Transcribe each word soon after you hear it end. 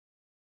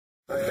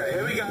Okay,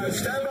 here we go.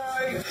 Stand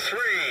by. 3,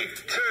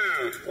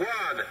 2, 1,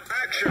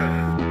 action.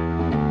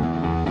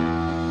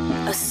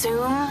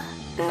 Assume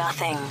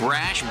nothing.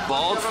 Brash,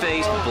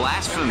 bald-faced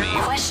blasphemy.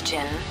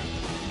 Question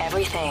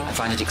everything. I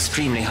find it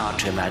extremely hard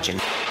to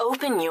imagine.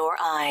 Open your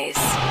eyes.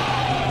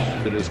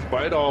 It is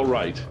quite all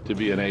right to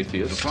be an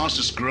atheist. The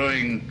fastest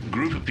growing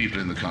group of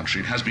people in the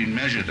country has been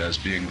measured as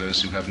being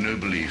those who have no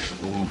belief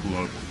or who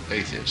are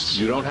atheists.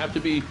 You don't have to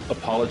be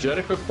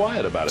apologetic or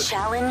quiet about it.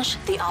 Challenge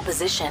the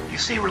opposition. You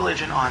see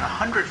religion on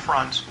 100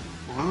 fronts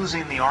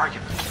losing the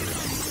argument.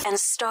 And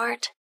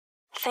start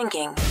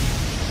thinking.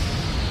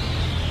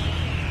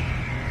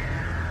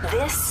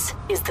 This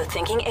is The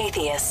Thinking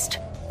Atheist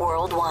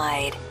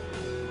Worldwide.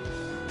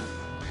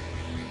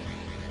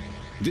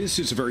 This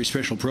is a very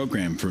special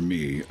program for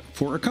me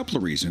for a couple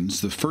of reasons.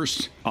 The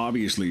first,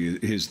 obviously,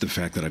 is the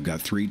fact that I've got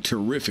three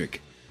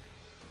terrific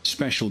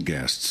special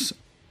guests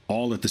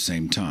all at the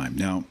same time.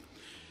 Now,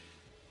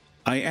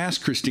 I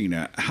asked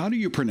Cristina, how do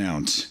you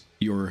pronounce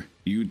your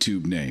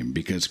YouTube name?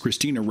 Because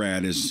Cristina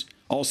Rad is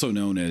also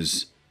known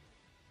as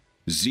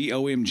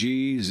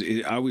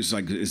ZOMG. I was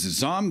like, is it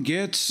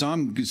Zomgit?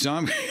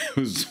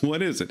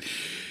 What is it?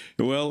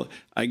 Well,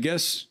 I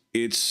guess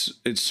it's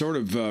sort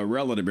of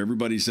relative.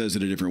 Everybody says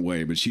it a different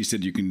way, but she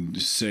said you can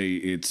say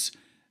it's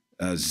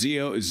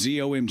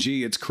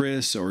ZOMG, it's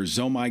Chris, or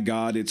Oh My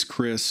God, it's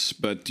Chris.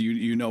 But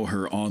you know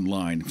her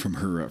online from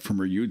her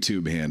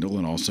YouTube handle,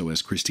 and also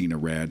as Cristina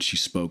Rad. She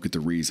spoke at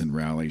the Reason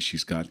rally.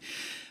 She's got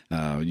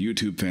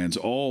YouTube fans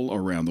all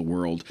around the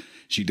world.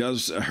 She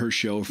does her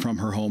show from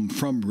her home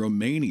from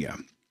Romania.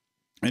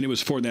 And it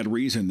was for that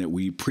reason that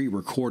we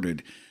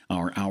pre-recorded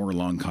our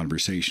hour-long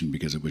conversation,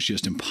 because it was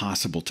just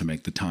impossible to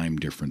make the time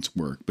difference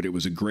work. But it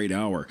was a great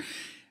hour.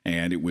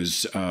 And it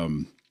was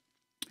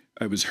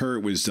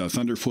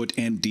Thunderf00t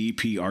and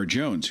DPR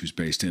Jones, who's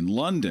based in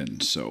London.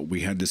 So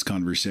we had this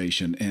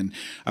conversation, and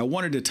I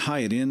wanted to tie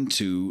it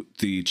into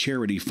the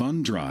charity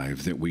fund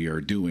drive that we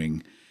are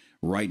doing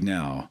right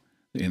now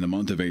in the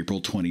month of April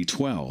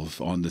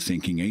 2012 on The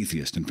Thinking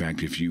Atheist. In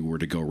fact, if you were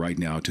to go right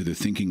now to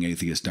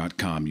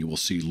thethinkingatheist.com, you will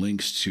see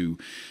links to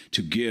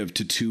give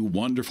to two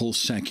wonderful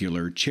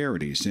secular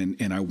charities.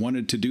 And I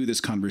wanted to do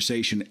this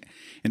conversation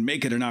and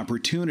make it an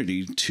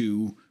opportunity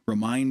to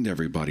remind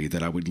everybody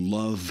that I would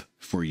love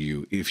for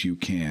you, if you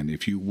can,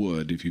 if you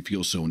would, if you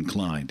feel so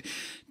inclined,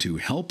 to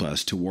help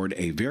us toward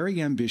a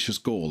very ambitious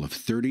goal of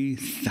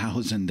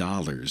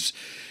 $30,000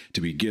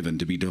 to be given,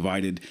 to be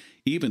divided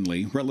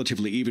evenly,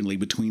 relatively evenly,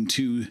 between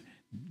two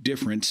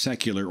different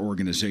secular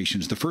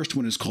organizations. The first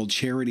one is called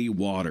Charity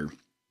Water.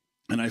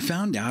 And I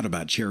found out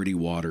about Charity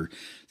Water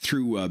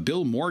through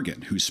Bill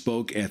Morgan, who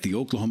spoke at the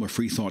Oklahoma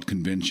Free Thought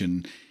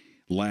Convention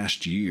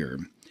last year.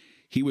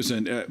 He was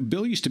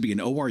Bill used to be an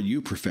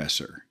ORU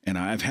professor, and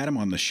I've had him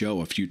on the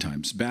show a few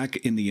times. Back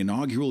in the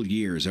inaugural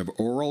years of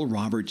Oral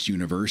Roberts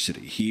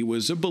University, he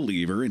was a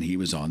believer, and he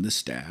was on the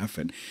staff,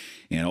 and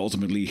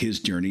ultimately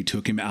his journey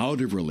took him out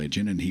of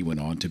religion, and he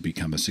went on to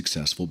become a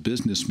successful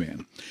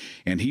businessman.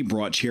 And he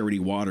brought Charity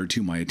Water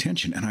to my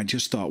attention, and I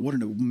just thought, what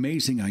an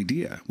amazing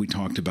idea. We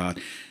talked about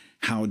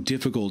how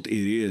difficult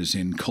it is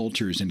in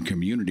cultures and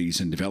communities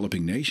in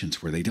developing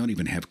nations where they don't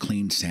even have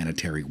clean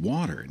sanitary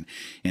water.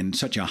 And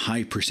such a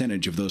high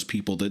percentage of those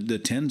people, the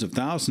tens of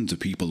thousands of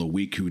people a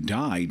week who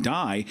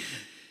die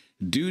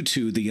due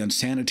to the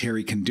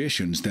unsanitary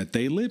conditions that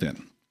they live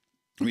in.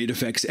 It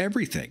affects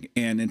everything.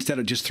 And instead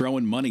of just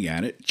throwing money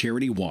at it,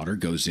 Charity Water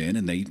goes in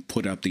and they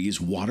put up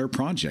these water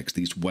projects,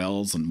 these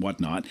wells and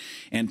whatnot,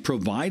 and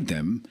provide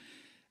them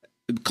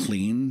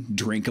clean,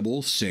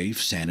 drinkable,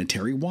 safe,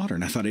 sanitary water.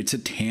 And I thought it's a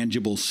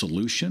tangible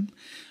solution.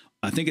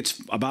 I think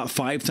it's about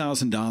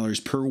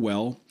 $5,000 per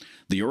well.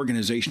 The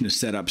organization is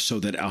set up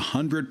so that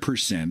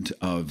 100%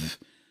 of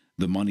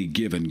the money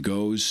given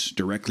goes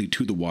directly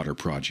to the water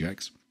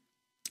projects.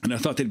 And I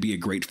thought that'd be a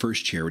great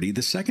first charity.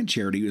 The second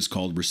charity is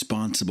called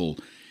Responsible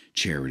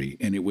Charity.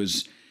 And it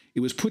was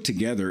put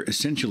together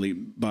essentially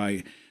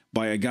by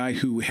a guy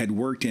who had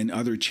worked in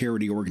other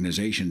charity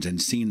organizations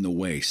and seen the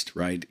waste,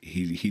 right?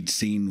 He'd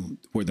seen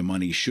where the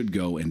money should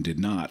go and did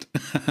not.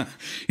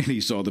 And he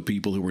saw the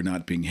people who were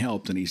not being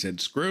helped, and he said,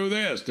 screw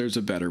this, there's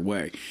a better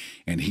way.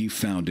 And he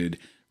founded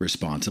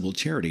Responsible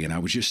Charity. And I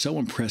was just so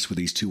impressed with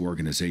these two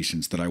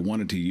organizations that I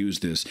wanted to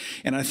use this.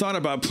 And I thought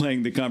about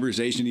playing the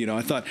conversation.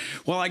 I thought,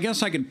 well, I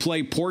guess I could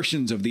play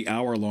portions of the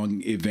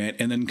hour-long event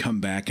and then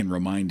come back and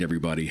remind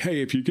everybody, hey,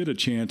 if you get a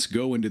chance,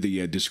 go into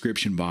the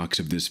description box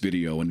of this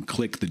video and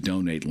click the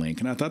donate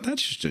link. And I thought,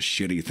 that's just a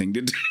shitty thing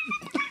to do.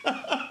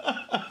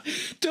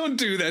 Don't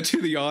do that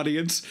to the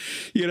audience.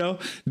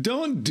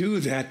 Don't do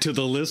that to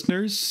the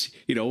listeners.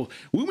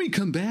 When we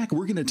come back,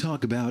 we're going to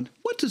talk about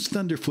what does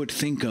Thunderf00t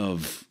think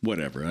of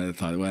whatever. I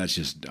thought, well, that's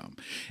just dumb.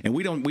 And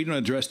we don't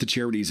address the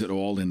charities at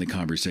all in the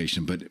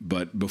conversation.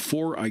 But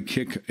before I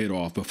kick it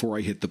off, before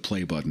I hit the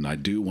play button, I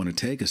do want to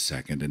take a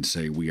second and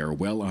say we are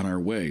well on our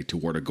way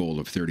toward a goal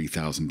of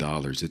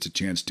 $30,000. It's a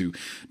chance to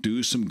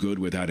do some good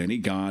without any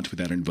God,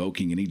 without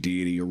invoking any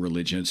deity or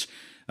religious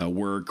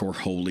work or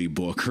holy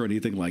book or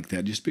anything like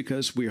that, just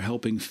because we're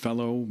helping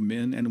fellow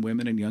men and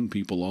women and young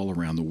people all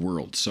around the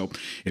world. So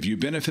if you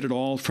benefit at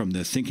all from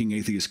the Thinking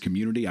Atheist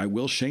community, I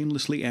will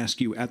shamelessly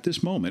ask you at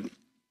this moment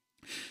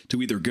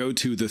to either go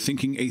to the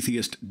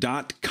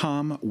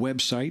thinkingatheist.com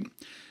website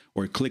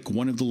or click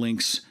one of the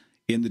links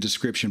in the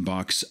description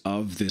box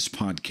of this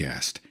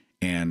podcast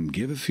and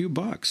give a few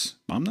bucks.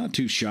 I'm not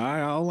too shy.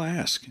 I'll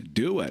ask.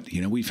 Do it.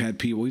 You know, we've had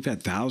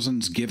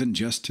thousands given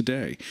just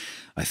today.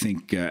 I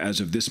think as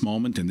of this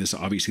moment, and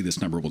obviously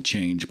this number will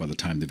change by the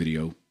time the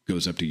video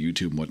goes up to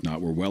YouTube and whatnot,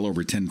 we're well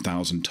over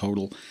 10,000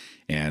 total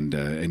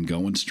and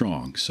going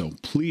strong. So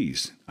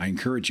please, I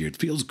encourage you. It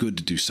feels good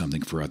to do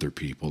something for other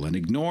people and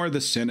ignore the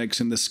cynics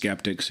and the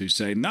skeptics who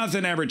say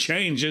nothing ever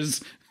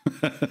changes.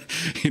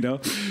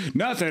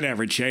 Nothing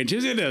ever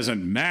changes. It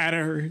doesn't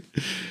matter.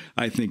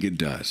 I think it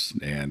does,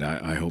 and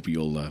I hope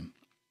you'll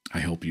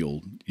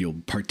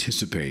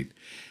participate.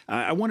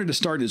 I wanted to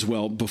start as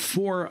well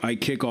before I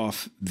kick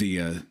off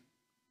the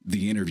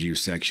interview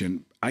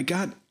section. I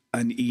got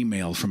an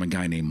email from a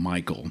guy named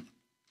Michael.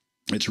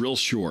 It's real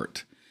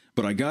short,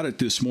 but I got it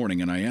this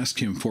morning, and I asked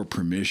him for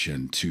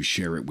permission to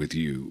share it with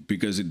you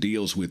because it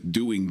deals with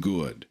doing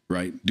good,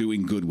 right?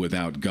 Doing good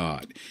without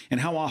God. And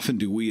how often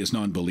do we as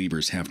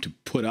non-believers have to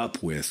put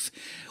up with,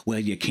 well,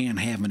 you can't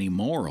have any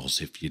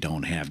morals if you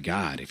don't have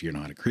God, if you're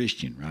not a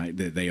Christian, right?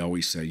 They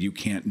always say you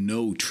can't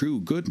know true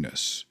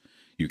goodness.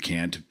 You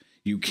can't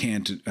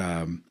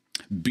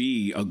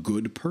be a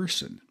good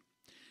person.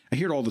 I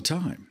hear it all the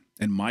time.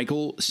 And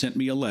Michael sent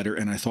me a letter,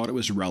 and I thought it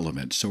was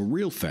relevant. So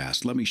real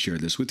fast, let me share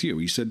this with you.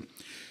 He said,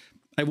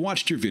 I've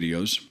watched your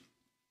videos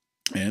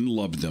and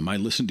loved them. I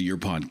listened to your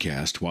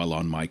podcast while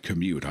on my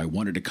commute. I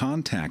wanted to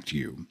contact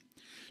you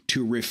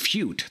to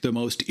refute the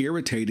most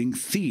irritating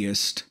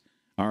theist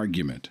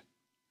argument.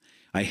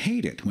 I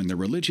hate it when the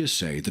religious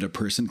say that a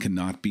person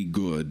cannot be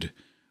good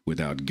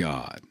without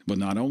God. Well,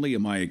 not only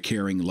am I a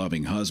caring,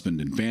 loving husband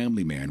and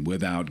family man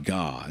without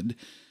God,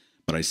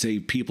 but I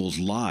save people's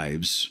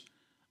lives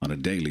on a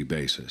daily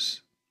basis.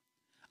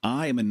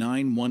 I am a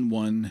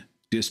 911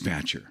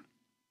 dispatcher.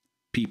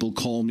 People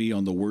call me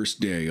on the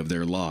worst day of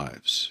their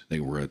lives. They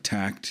were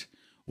attacked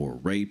or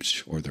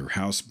raped or their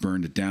house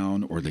burned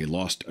down or they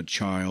lost a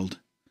child.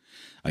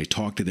 I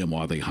talk to them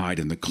while they hide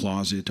in the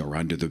closet or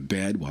under the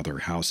bed while their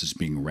house is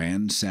being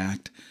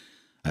ransacked.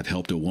 I've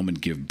helped a woman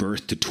give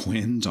birth to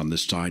twins on the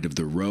side of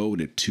the road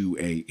at 2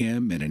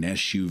 a.m. in an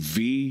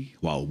SUV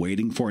while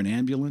waiting for an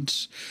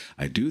ambulance.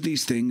 I do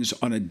these things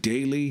on a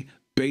daily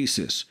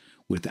basis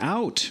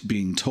without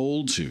being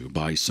told to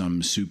by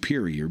some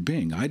superior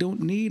being. I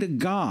don't need a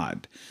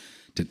God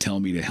to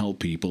tell me to help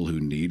people who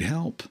need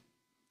help.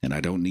 And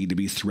I don't need to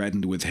be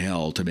threatened with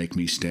hell to make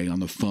me stay on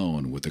the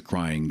phone with a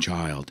crying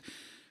child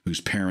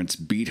whose parents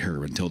beat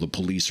her until the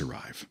police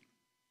arrive.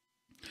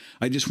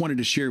 I just wanted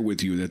to share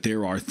with you that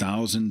there are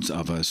thousands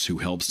of us who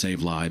help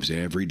save lives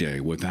every day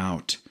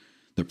without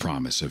the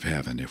promise of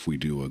heaven if we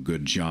do a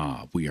good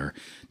job. We are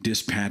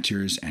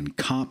dispatchers and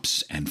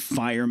cops and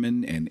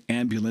firemen and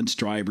ambulance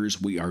drivers.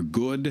 We are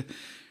good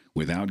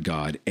without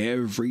God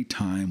every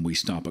time we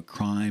stop a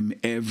crime,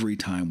 every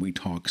time we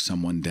talk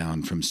someone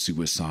down from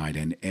suicide,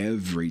 and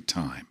every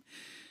time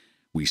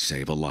we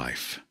save a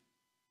life.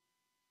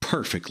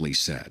 Perfectly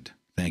said.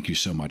 Thank you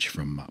so much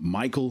from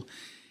Michael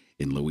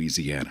in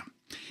Louisiana.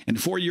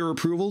 And for your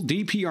approval,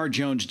 DPR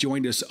Jones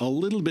joined us a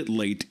little bit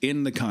late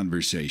in the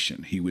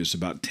conversation. He was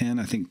about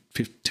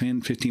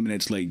 15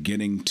 minutes late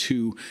getting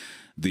to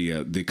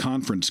the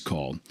conference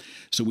call.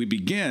 So we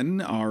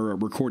begin our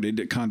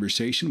recorded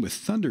conversation with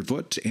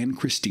Thunderf00t and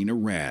Cristina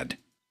Rad.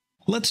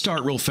 Let's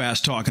start real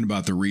fast talking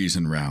about the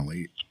Reason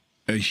Rally.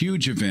 A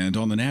huge event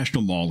on the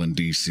National Mall in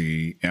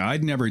D.C.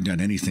 I'd never done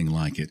anything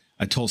like it.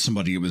 I told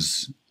somebody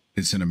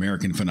it's an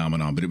American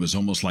phenomenon, but it was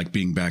almost like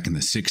being back in the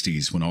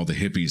 60s when all the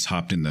hippies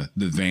hopped in the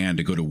van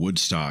to go to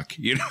Woodstock.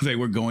 You know, they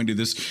were going to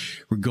this,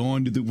 we're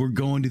going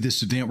to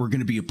this event. We're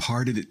going to be a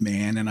part of it,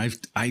 man. And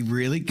I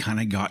really kind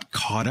of got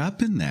caught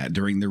up in that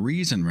during the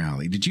Reason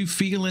Rally. Did you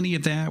feel any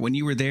of that when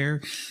you were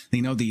there?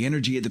 You know, the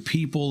energy of the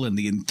people and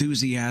the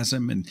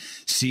enthusiasm and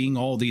seeing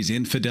all these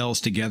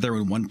infidels together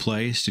in one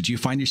place. Did you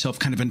find yourself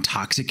kind of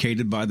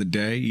intoxicated by the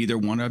day, either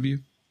one of you?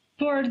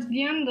 Towards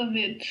the end of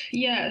it,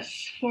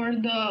 yes. For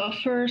the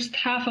first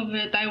half of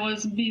it, I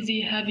was busy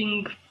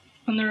having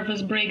a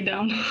nervous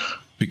breakdown.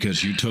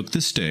 Because you took the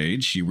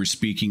stage, you were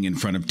speaking in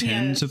front of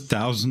tens of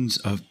thousands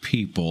of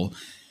people.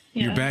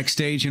 Yes. You're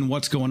backstage, and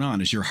what's going on?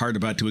 Is your heart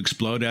about to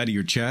explode out of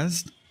your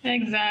chest?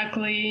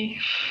 Exactly.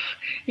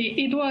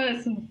 It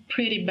was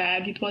pretty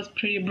bad. It was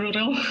pretty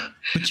brutal.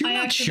 But you're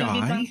not shy. I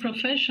acted a bit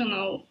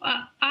unprofessional.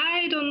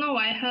 I don't know.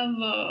 I have,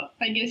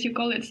 I guess you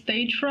call it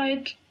stage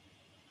fright.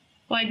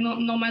 Like,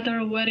 no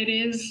matter what it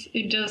is,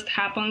 it just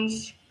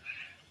happens.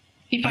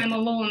 If I'm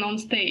alone on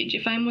stage,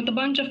 if I'm with a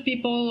bunch of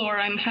people or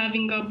I'm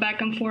having a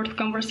back and forth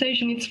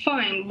conversation, it's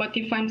fine. But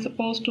if I'm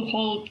supposed to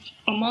hold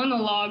a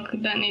monologue,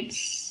 then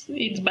it's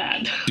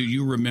bad. Do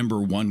you remember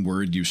one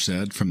word you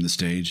said from the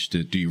stage?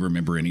 Do you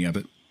remember any of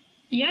it?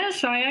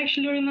 Yes, I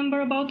actually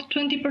remember about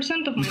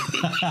 20% of my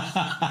speech.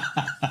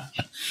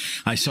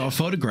 I saw a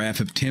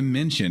photograph of Tim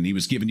Minchin. He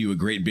was giving you a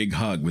great big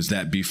hug. Was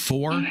that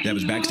before? That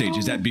was backstage.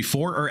 Is that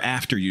before or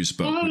after you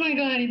spoke? Oh my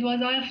God, it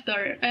was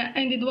after.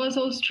 And it was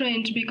so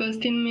strange because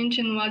Tim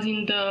Minchin was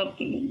in the,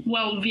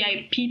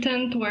 VIP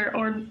tent where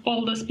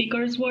all the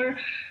speakers were.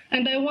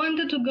 And I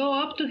wanted to go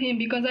up to him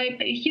because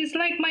he's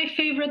like my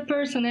favorite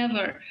person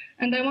ever.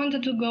 And I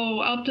wanted to go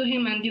up to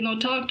him and,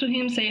 talk to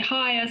him, say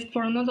hi, ask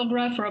for an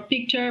autograph or a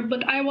picture.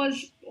 But I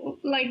was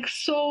like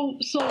so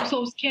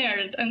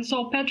scared and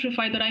so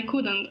petrified that I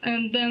couldn't.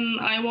 And then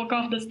I walk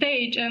off the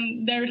stage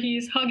and there he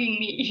is hugging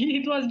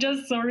me. It was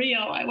just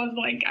surreal. I was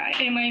like,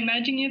 am I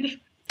imagining it?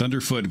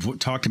 Thunderfoot,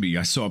 talk to me.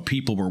 I saw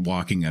people were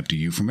walking up to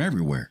you from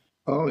everywhere.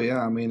 Oh, yeah.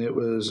 I mean, it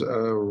was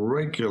a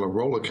regular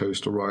roller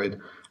coaster ride.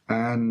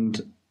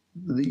 And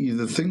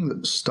the thing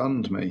that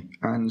stunned me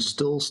and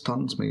still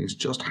stuns me is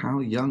just how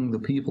young the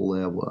people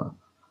there were.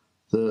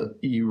 That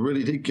you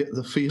really did get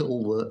the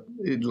feel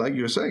that, like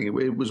you were saying,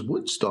 it was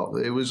Woodstock.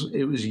 It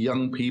was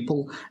young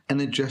people,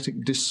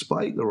 energetic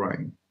despite the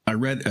rain. I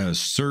read a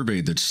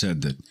survey that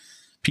said that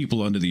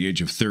people under the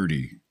age of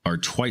 30 are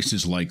twice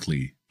as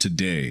likely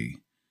today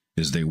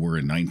as they were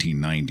in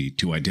 1990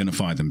 to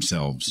identify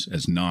themselves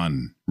as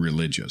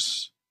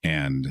non-religious.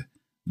 And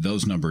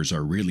those numbers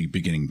are really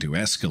beginning to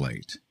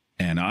escalate.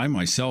 And I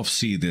myself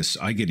see this.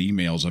 I get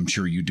emails, I'm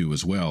sure you do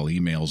as well,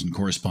 emails and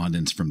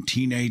correspondence from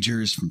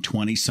teenagers, from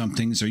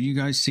 20-somethings. Are you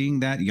guys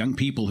seeing that? Young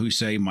people who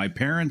say, my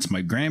parents,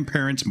 my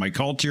grandparents, my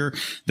culture,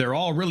 they're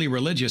all really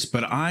religious,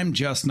 but I'm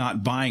just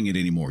not buying it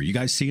anymore. You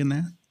guys seeing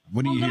that?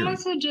 What do you hear? The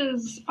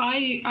messages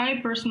I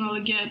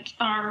personally get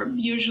are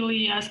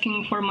usually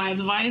asking for my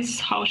advice.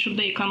 How should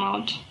they come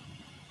out?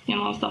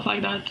 Stuff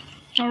like that.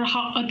 Or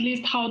at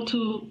least how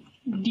to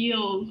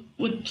deal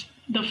with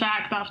the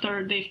fact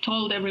after they've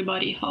told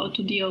everybody how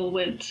to deal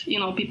with,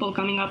 people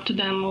coming up to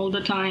them all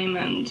the time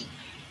and,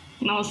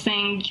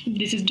 saying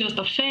this is just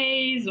a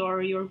phase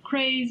or you're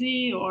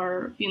crazy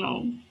or,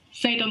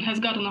 Satan has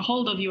gotten a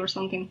hold of you or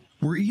something.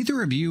 Were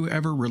either of you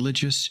ever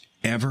religious,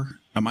 ever?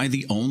 Am I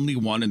the only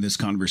one in this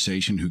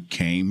conversation who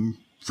came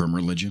from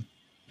religion?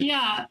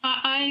 Yeah,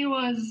 I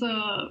was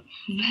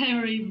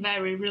very,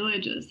 very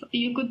religious.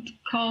 You could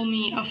call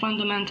me a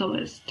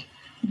fundamentalist.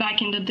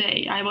 Back in the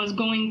day, I was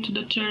going to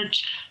the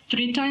church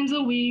 3 times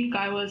a week.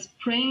 I was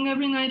praying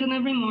every night and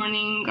every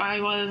morning.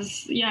 I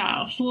was,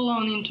 full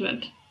on into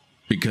it.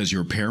 Because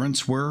your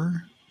parents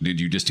were? Did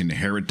you just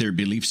inherit their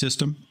belief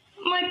system?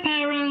 My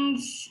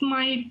parents,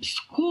 my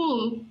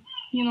school,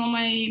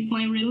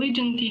 my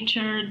religion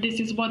teacher,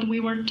 this is what we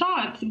were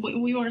taught.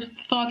 We were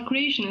taught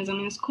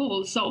creationism in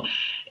school. So,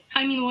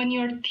 when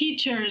your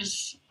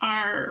teachers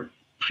are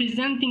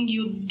presenting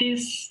you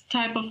this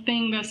type of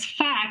thing as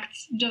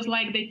facts, just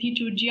like they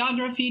teach you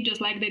geography, just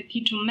like they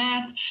teach you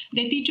math,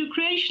 they teach you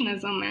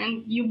creationism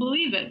and you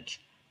believe it.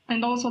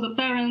 And also the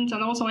parents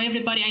and also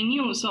everybody I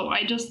knew. So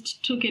I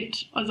just took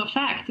it as a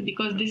fact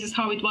because this is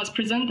how it was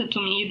presented to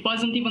me. It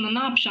wasn't even an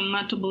option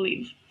not to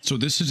believe. So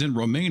this is in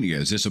Romania.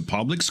 Is this a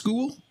public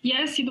school?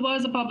 Yes, it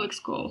was a public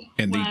school.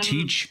 And they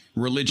teach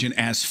religion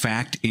as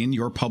fact in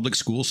your public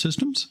school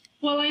systems?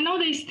 Well, I know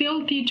they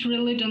still teach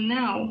religion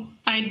now.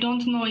 I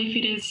don't know if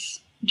it is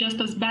just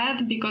as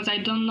bad because I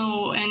don't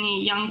know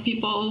any young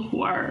people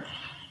who are,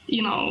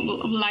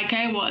 like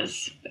I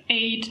was,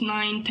 8,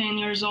 9, 10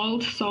 years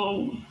old.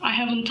 So I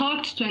haven't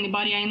talked to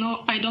anybody.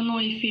 I don't know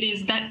if it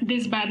is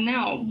this bad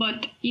now,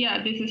 but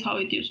yeah, this is how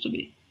it used to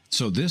be.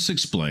 So this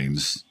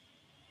explains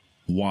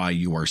why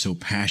you are so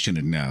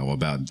passionate now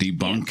about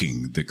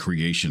debunking the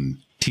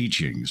creation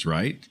teachings,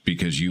 right?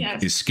 Because you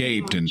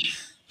escaped and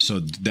so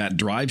that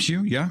drives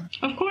you, yeah?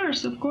 Of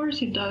course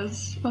it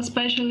does.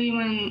 Especially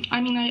when,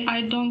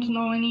 I don't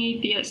know any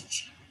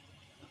atheists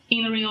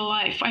in real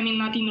life.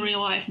 Not in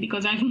real life,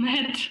 because I've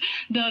met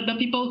the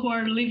people who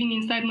are living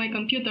inside my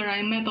computer.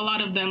 I met a lot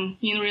of them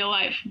in real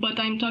life, but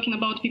I'm talking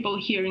about people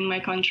here in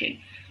my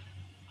country.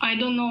 I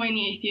don't know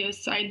any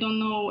atheists. I don't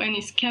know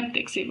any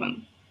skeptics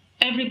even.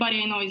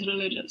 Everybody I know is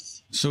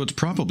religious. So it's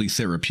probably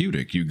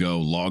therapeutic. You go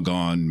log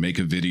on, make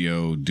a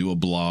video, do a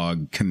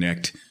blog,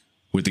 connect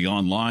with the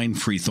online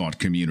free thought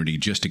community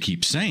just to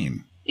keep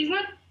sane. It's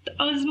not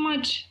as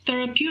much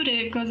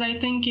therapeutic as I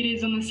think it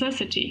is a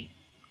necessity.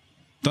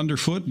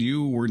 Thunderfoot,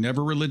 you were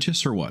never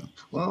religious or what?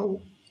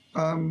 Well,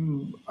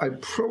 I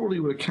probably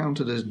would have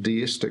counted as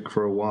deistic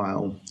for a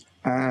while.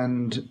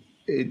 And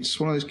it's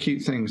one of those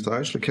cute things that I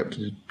actually kept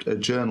a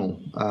journal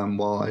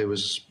while I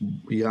was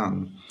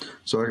young.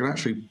 So I can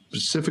actually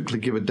specifically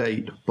give a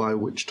date by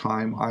which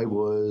time I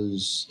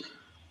was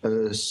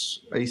as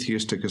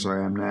atheistic as I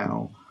am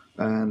now.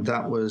 And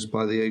that was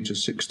by the age of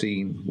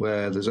 16,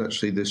 where there's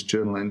actually this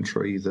journal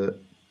entry that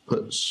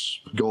puts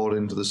God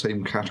into the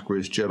same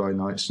category as Jedi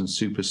Knights and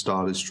Super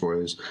Star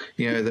Destroyers.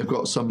 They've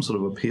got some sort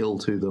of appeal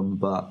to them,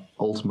 but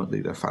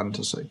ultimately they're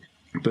fantasy.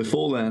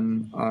 Before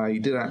then, I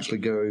did actually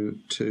go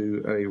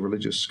to a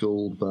religious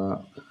school,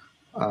 but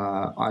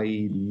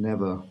I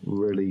never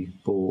really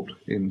bought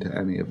into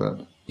any of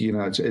it. You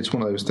know, it's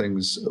one of those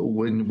things,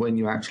 when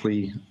you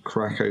actually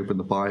crack open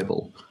the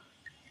Bible,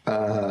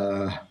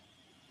 the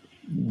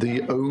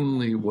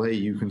only way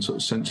you can sort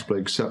of sensibly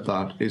accept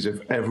that is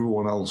if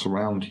everyone else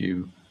around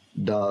you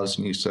does,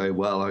 and you say,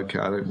 well, okay,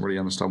 I don't really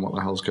understand what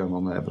the hell's going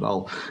on there,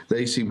 but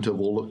they seem to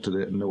have all looked at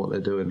it and know what they're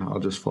doing, I'll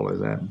just follow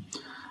them.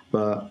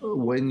 But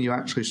when you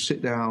actually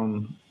sit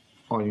down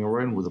on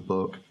your own with a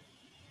book,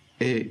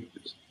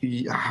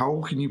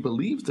 how can you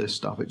believe this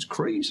stuff? It's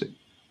crazy.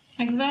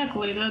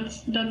 Exactly.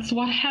 That's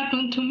what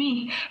happened to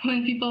me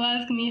when people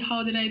ask me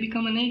how did I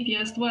become an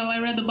atheist. Well, I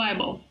read the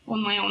Bible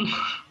on my own.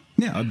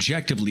 Yeah,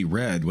 objectively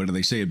read. What do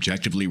they say?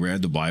 Objectively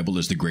read, the Bible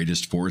is the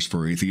greatest force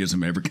for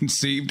atheism ever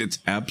conceived. It's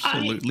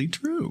absolutely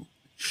true.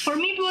 For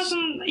me,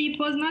 it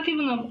was not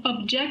even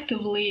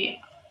objectively.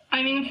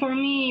 I mean, for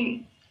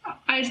me,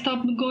 I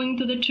stopped going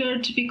to the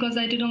church because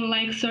I didn't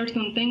like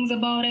certain things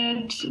about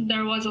it.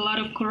 There was a lot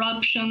of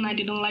corruption. I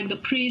didn't like the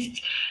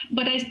priests,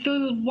 but I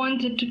still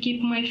wanted to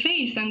keep my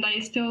faith, and I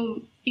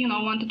still,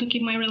 wanted to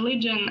keep my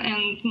religion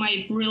and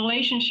my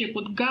relationship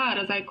with God,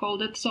 as I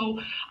called it. So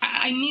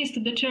I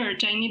missed the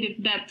church. I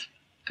needed that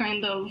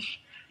kind of,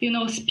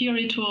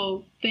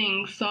 spiritual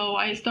thing. So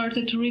I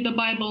started to read the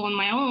Bible on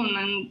my own,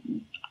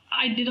 and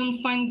I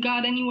didn't find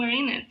God anywhere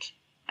in it.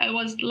 I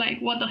was like,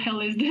 what the hell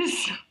is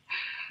this?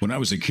 When I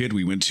was a kid,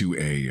 we went to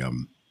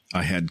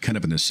I had kind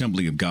of an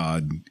Assembly of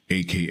God,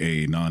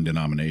 a.k.a.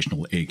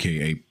 non-denominational,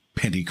 a.k.a.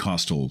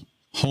 Pentecostal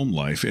home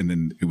life, and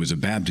then it was a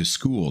Baptist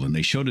school, and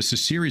they showed us a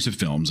series of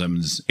films, I'm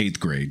in 8th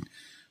grade,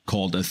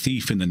 called A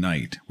Thief in the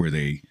Night, where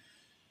they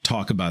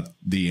talk about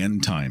the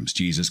end times.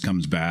 Jesus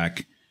comes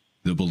back,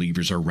 the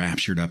believers are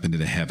raptured up into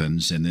the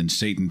heavens, and then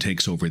Satan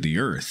takes over the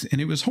earth.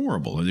 And it was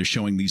horrible. And they're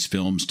showing these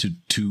films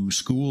to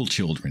school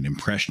children,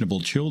 impressionable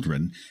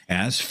children,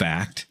 as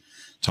fact,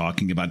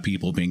 talking about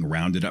people being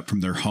rounded up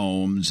from their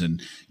homes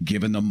and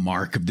given the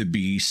mark of the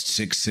beast,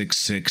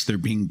 666. They're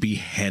being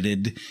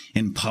beheaded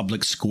in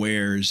public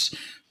squares.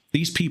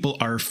 These people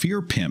are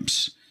fear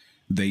pimps.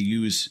 They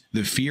use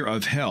the fear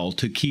of hell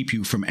to keep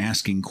you from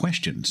asking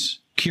questions.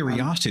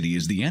 Curiosity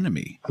is the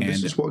enemy. And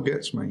this is what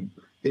gets me,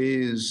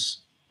 is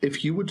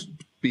if you would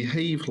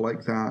behave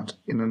like that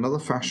in another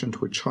fashion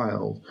to a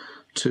child,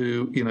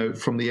 to,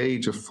 from the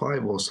age of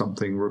 5 or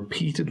something,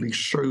 repeatedly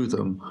show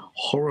them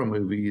horror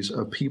movies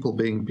of people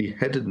being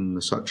beheaded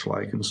and such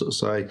like, and sort of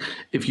say,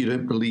 if you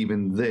don't believe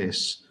in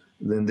this,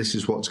 then this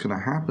is what's going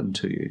to happen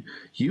to you.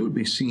 You would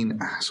be seen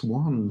as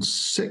one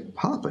sick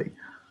puppy.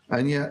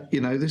 And yet,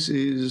 this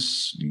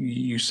is,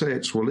 you say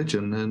it's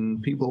religion,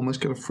 and people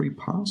almost get a free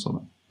pass on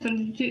it.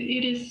 And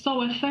it is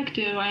so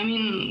effective. I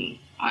mean,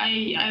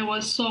 I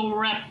was so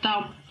wrapped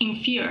up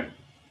in fear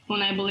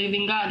when I believed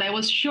in God. I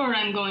was sure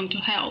I'm going to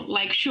hell,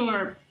 like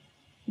sure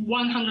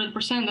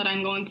 100% that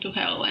I'm going to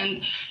hell.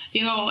 And,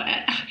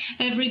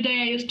 every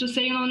day I used to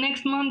say,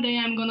 next Monday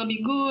I'm going to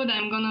be good.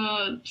 I'm going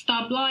to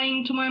stop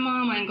lying to my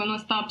mom. I'm going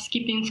to stop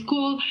skipping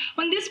school.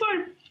 When these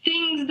were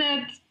things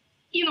that,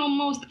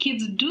 most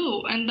kids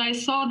do. And I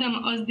saw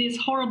them as these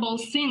horrible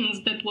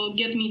sins that will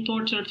get me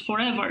tortured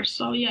forever.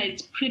 So, yeah,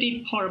 it's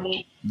pretty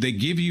horrible. They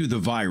give you the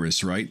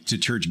virus, right? The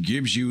church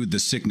gives you the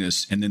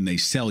sickness, and then they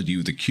sell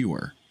you the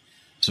cure.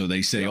 So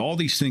they say all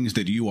these things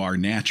that you are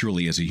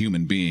naturally as a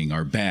human being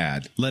are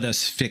bad. Let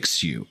us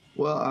fix you.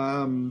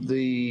 Well,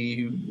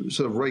 the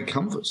sort of Ray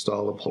Comfort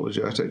style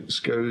apologetics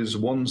goes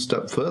one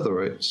step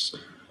further. It's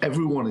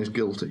everyone is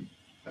guilty.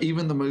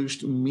 Even the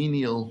most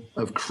menial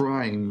of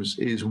crimes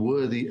is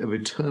worthy of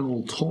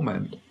eternal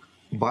torment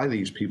by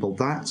these people.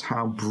 That's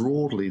how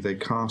broadly they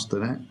cast the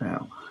net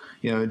now.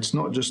 It's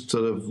not just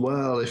sort of,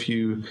 well, if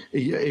you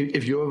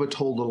ever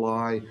told a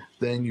lie,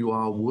 then you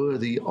are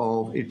worthy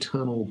of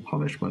eternal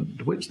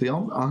punishment. Which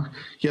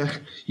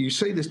you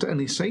say this to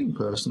any sane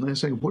person, they're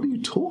saying, what are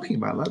you talking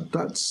about?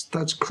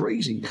 That's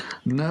crazy.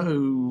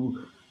 No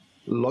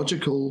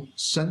logical,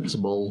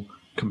 sensible,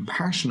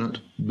 compassionate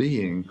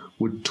being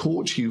would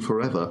torture you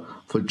forever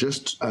for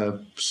just a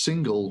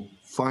single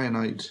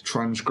finite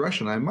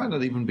transgression. It might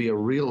not even be a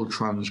real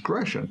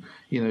transgression.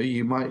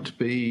 You might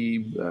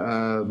be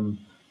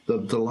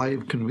the lie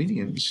of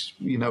convenience.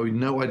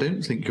 No, I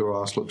don't think your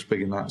ass looks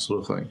big and that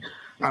sort of thing.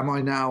 Am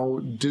I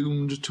now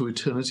doomed to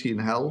eternity in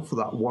hell for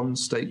that one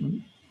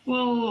statement?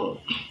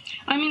 Well,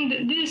 I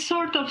mean, this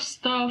sort of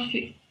stuff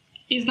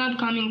is not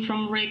coming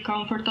from Ray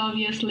Comfort,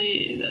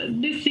 obviously.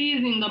 This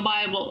is in the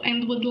Bible.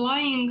 And with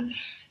lying,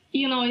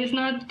 it's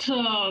not,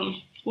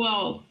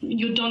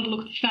 you don't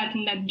look fat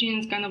in that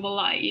jeans kind of a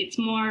lie. It's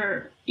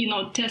more,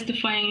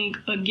 testifying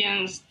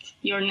against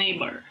your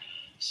neighbor.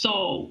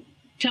 So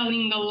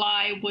telling a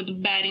lie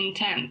with bad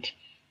intent.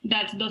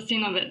 That's the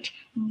sin of it.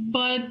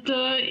 But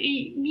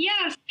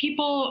yes,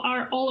 people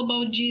are all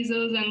about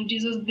Jesus and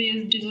Jesus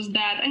this, Jesus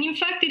that. And in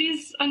fact, it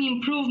is an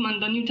improvement,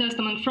 the New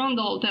Testament from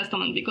the Old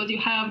Testament, because you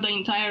have the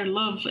entire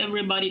love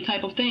everybody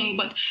type of thing.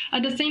 But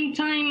at the same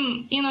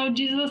time,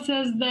 Jesus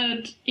says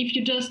that if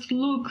you just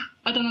look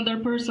at another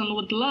person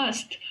with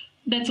lust,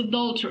 that's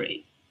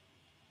adultery.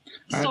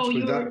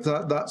 Actually,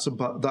 that's a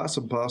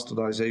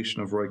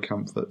bastardization of Ray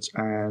Comfort's,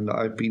 and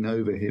I've been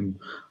over him.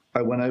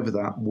 I went over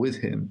that with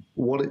him.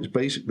 What it's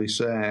basically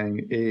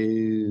saying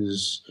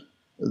is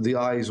the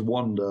eyes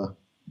wander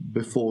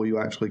before you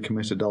actually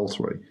commit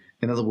adultery.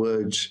 In other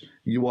words,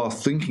 you are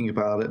thinking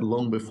about it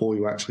long before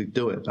you actually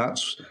do it.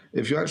 That's,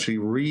 if you actually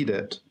read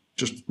it,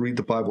 just read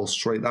the Bible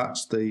straight,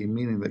 that's the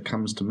meaning that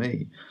comes to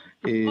me.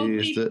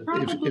 Is that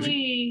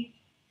probably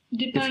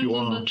depends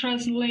on the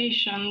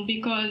translation,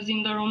 because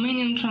in the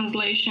Romanian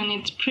translation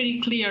it's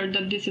pretty clear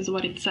that this is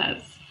what it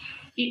says.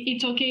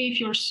 It's okay if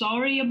you're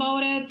sorry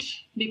about it,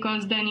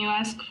 because then you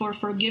ask for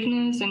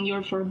forgiveness and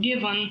you're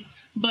forgiven,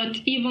 but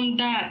even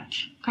that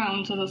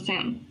counts as a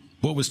sin.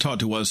 What was taught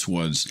to us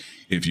was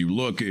if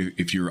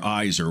your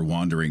eyes are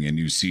wandering and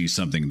you see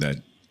something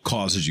that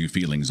causes you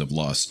feelings of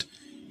lust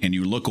and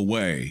you look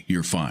away,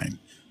 you're fine.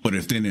 But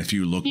if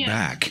you look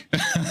back,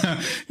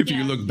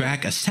 you look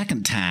back a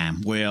second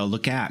time, well,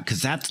 look out,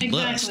 because that's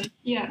lust.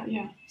 Yeah.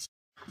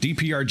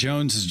 DPR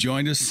Jones has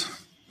joined us.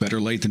 Better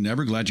late than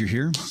never. Glad you're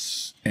here.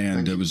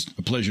 And it was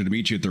a pleasure to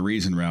meet you at the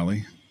Reason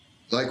Rally.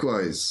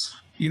 Likewise.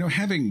 You know,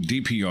 having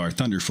DPR,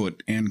 Thunderf00t,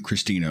 and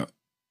Cristina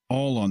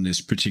all on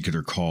this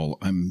particular call,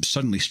 I'm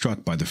suddenly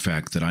struck by the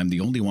fact that I'm the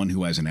only one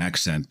who has an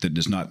accent that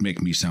does not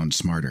make me sound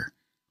smarter.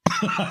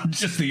 I'm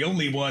just the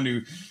only one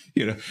who,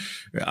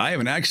 I have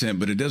an accent,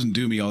 but it doesn't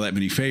do me all that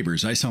many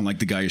favors. I sound like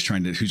the guy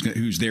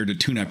who's there to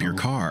tune up your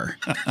car.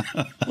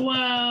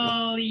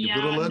 Well,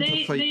 yeah,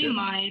 they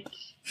might.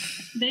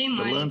 They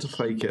might learn to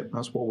fake it.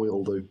 That's what we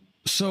all do.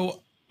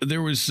 So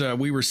there was,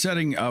 we were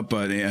setting up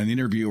an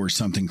interview or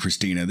something,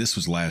 Cristina. This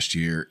was last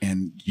year,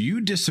 and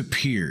you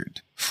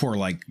disappeared for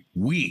like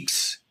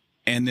weeks,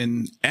 and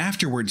then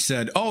afterwards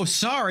said, "Oh,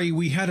 sorry,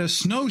 we had a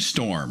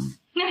snowstorm."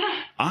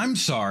 I'm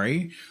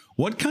sorry.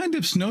 What kind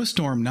of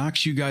snowstorm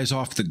knocks you guys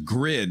off the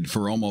grid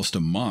for almost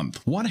a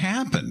month? What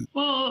happened?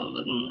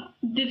 Well,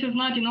 this is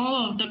not in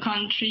all of the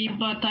country,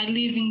 but I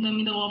live in the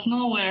middle of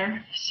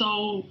nowhere,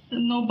 so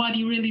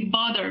nobody really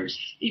bothers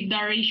if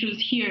there are issues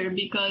here,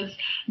 because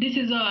this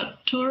is a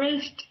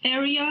tourist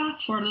area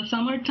for the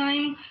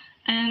summertime,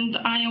 and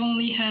I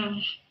only have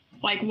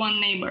like one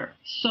neighbor.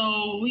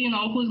 So,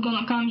 who's going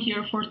to come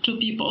here for two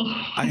people?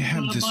 I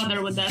have this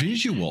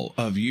visual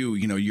of you,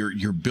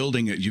 you're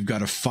building it. You've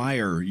got a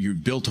fire. You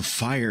built a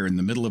fire in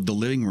the middle of the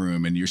living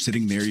room, and you're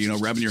sitting there,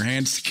 rubbing your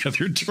hands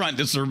together, trying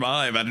to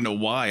survive. I don't know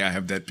why I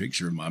have that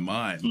picture in my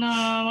mind. No,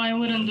 I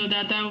wouldn't do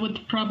that. I would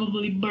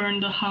probably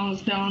burn the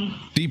house down.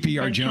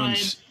 DPR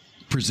Jones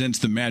presents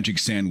the Magic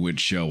Sandwich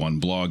Show on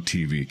Blog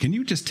TV. Can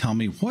you just tell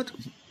me what...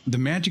 The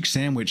Magic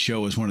Sandwich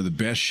Show is one of the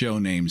best show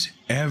names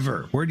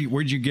ever. Where'd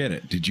you get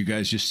it? Did you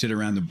guys just sit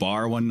around the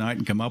bar one night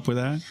and come up with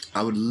that?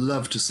 I would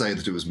love to say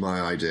that it was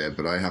my idea,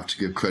 but I have to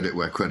give credit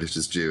where credit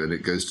is due, and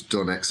it goes to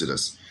Don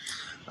Exodus.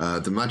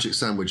 The Magic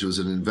Sandwich was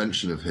an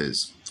invention of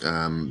his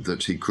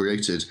that he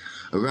created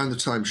around the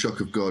time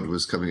Shock of God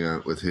was coming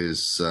out with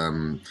his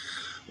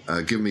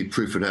Give Me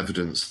Proof and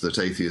Evidence That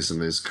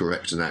Atheism is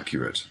Correct and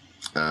Accurate.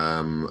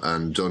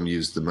 And Don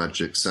used the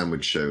Magic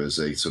Sandwich Show as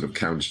a sort of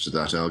counter to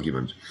that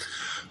argument.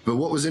 But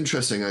what was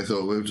interesting, I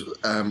thought,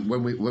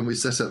 when we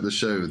set up the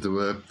show, there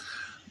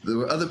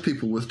were other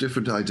people with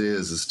different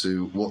ideas as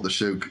to what the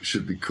show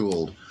should be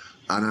called,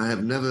 and I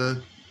have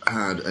never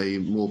had a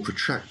more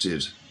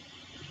protracted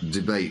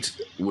debate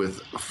with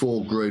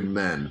four grown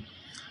men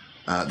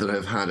that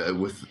I've had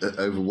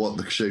over what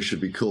the show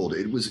should be called.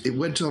 It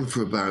went on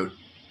for about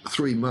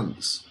 3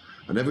 months.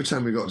 And every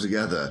time we got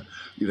together,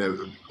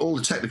 all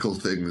the technical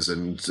things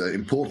and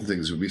important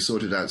things would be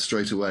sorted out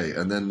straight away.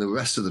 And then the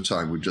rest of the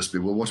time would just be,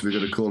 well, what are we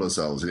going to call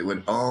ourselves? And it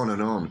went on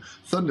and on.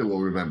 Thunder will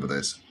remember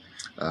this.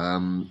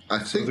 I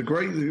think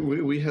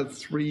we had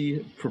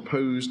 3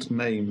 proposed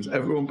names.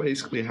 Everyone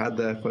basically had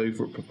their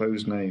favorite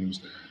proposed names.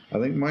 I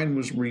think mine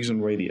was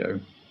Reason Radio.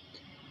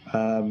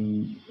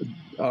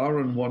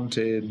 Aaron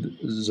wanted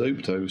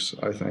Zoptos,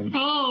 I think.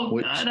 Oh,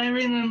 God, I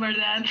remember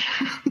that.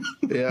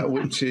 Yeah,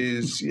 which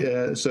is,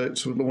 so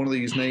it's one of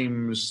these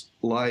names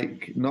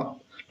like,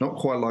 not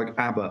quite like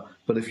ABBA,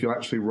 but if you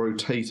actually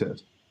rotate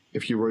it,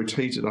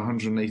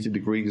 180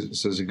 degrees, it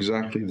says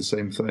exactly the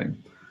same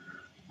thing.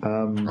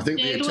 I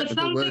think the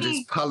technical word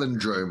is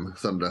palindrome,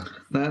 Thunder.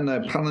 No,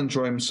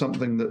 palindrome,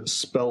 something that's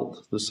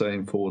spelt the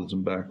same forwards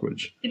and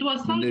backwards. It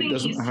was something it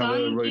doesn't have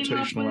a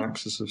rotational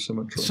axis of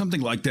symmetry.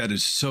 Something like that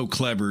is so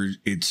clever,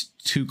 it's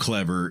too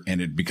clever, and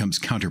it becomes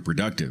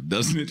counterproductive,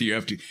 doesn't it? You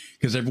have to,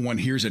 because everyone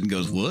hears it and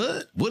goes,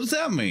 what? What does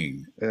that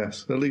mean?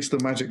 Yes, at least the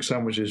Magic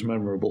Sandwich is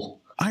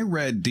memorable. I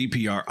read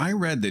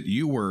that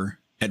you were,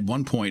 at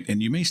one point,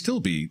 and you may still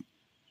be,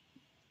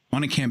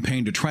 on a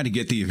campaign to try to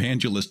get the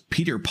evangelist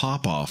Peter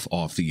Popoff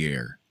off the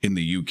air in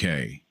the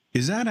UK.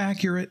 Is that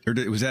accurate, or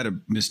was that a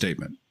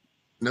misstatement?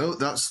 No,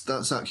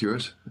 that's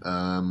accurate.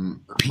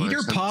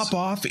 Peter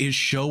Popoff is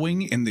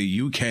showing in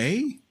the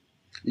UK?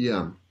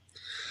 Yeah.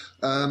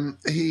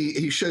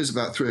 He shows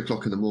about 3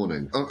 o'clock in the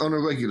morning on a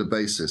regular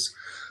basis.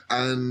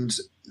 And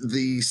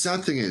the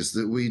sad thing is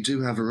that we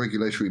do have a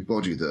regulatory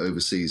body that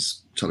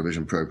oversees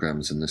television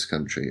programs in this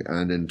country.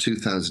 And in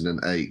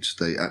 2008,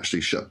 they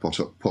actually shut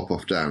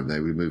Popoff down. They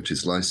removed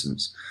his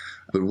license.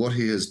 But what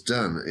he has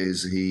done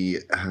is he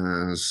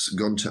has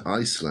gone to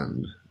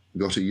Iceland,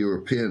 got a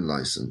European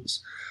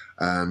license,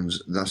 and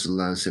that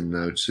allows him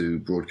now to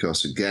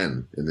broadcast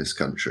again in this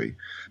country,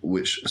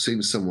 which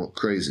seems somewhat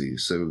crazy.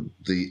 So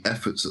the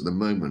efforts at the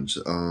moment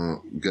are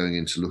going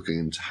into looking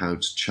into how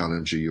to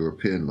challenge a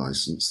European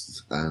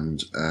license,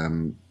 and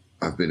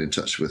I've been in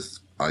touch with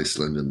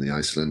Iceland and the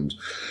Iceland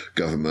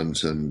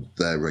government and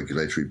their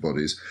regulatory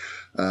bodies,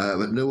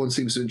 but no one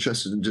seems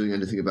interested in doing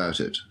anything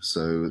about it.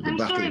 So the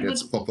battle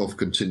against Popoff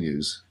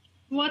continues.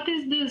 What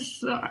is this?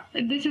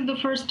 This is the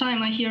first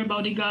time I hear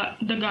about the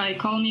guy.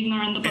 Call me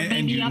ignorant, but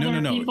maybe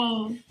other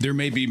people... There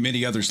may be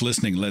many others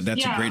listening.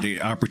 That's a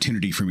great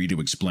opportunity for me to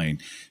explain.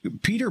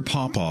 Peter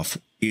Popoff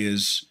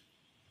is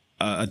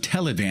a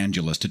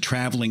televangelist, a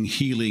traveling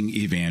healing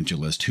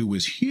evangelist who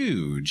was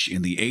huge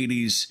in the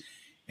 80s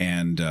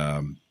and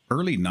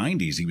early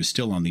 90s. He was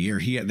still on the air.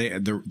 He had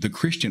the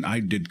Christian... I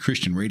did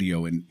Christian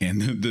radio, and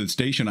the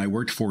station I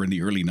worked for in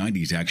the early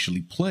 90s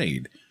actually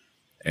played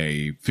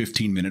a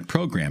 15-minute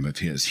program of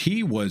his.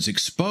 He was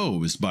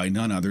exposed by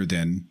none other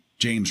than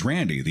James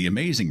Randi, the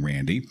amazing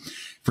Randi,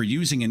 for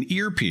using an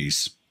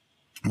earpiece.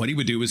 What he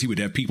would do is he would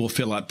have people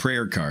fill out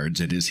prayer cards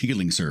at his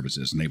healing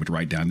services, and they would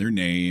write down their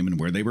name and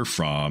where they were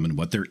from and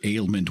what their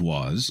ailment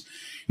was,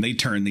 and they'd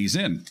turn these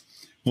in.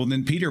 Well,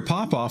 then Peter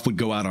Popoff would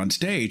go out on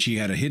stage. He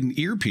had a hidden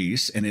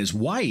earpiece, and his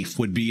wife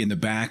would be in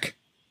the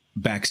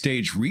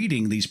backstage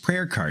reading these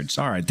prayer cards.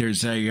 All right,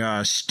 there's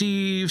a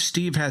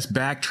Steve has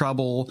back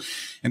trouble,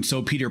 and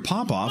so Peter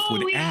Popoff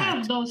would we act.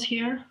 Have those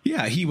here.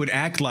 Yeah, he would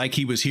act like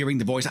he was hearing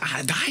the voice.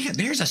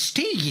 There's a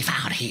Steve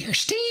out here.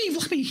 Steve,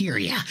 let me hear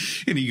you.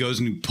 And he goes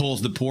and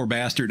pulls the poor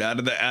bastard out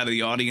of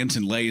the audience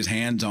and lays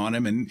hands on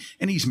him, and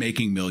he's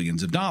making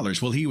millions of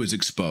dollars. Well, he was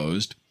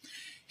exposed.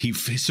 He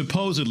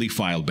supposedly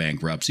filed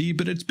bankruptcy,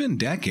 but it's been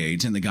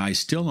decades, and the guy's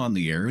still on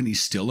the air, and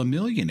he's still a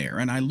millionaire.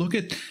 And I look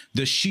at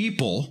the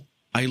sheeple.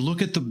 I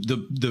look at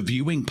the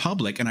viewing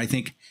public, and I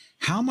think,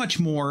 how much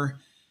more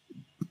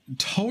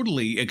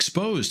totally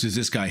exposed does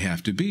this guy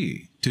have to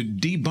be? To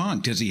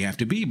debunk does he have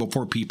to be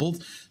before people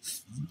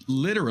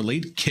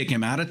literally kick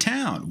him out of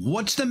town?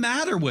 What's the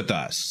matter with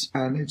us?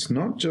 And it's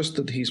not just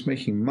that he's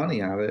making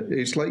money out of it.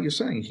 It's like you're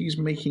saying, he's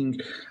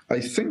making, I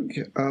think,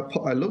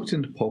 I looked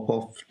into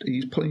Popoff,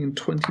 he's pulling in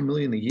 $20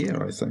 million a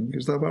year, I think.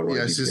 Is that about right?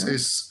 Yes,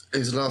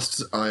 his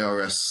last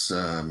IRS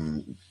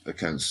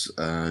accounts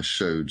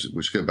showed,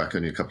 which go back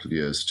only a couple of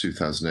years,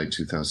 2008,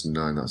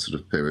 2009, that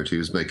sort of period, he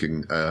was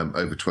making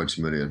over $20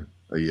 million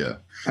a year.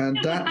 And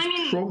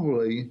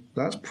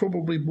that's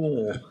probably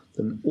more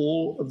than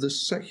all of the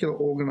secular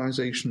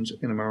organizations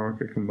in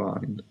America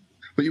combined.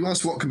 But you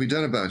asked what can be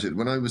done about it.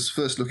 When I was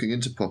first looking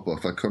into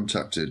Popoff, I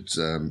contacted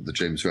the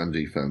James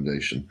Randi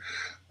Foundation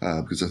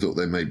because I thought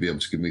they may be able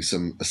to give me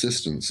some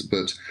assistance.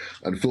 But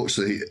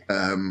unfortunately,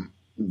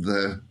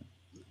 their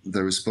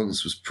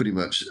response was pretty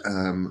much,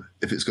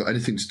 if it's got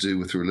anything to do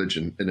with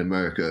religion in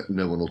America,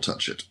 no one will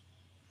touch it.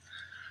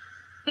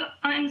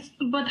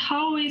 But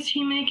how is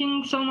he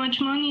making so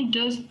much money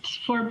just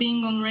for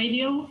being on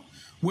radio?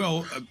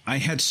 Well, I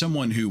had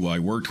someone who I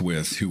worked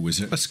with who was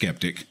a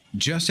skeptic,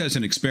 just as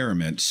an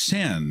experiment,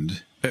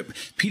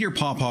 Peter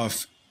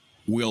Popoff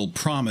will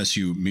promise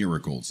you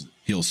miracles.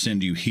 He'll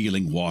send you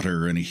healing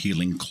water and a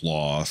healing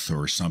cloth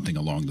or something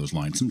along those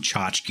lines, some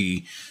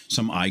tchotchke,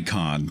 some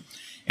icon.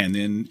 And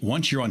then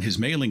once you're on his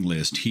mailing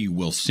list, he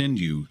will send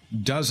you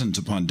dozens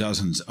upon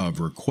dozens of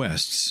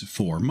requests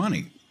for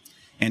money.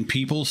 And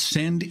people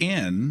send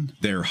in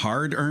their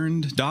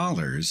hard-earned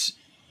dollars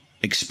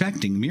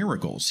expecting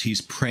miracles. He's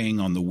preying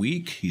on the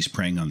weak. He's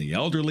preying on the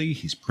elderly.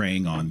 He's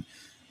preying on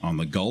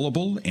the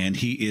gullible. And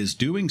he is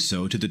doing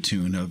so to the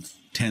tune of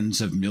tens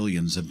of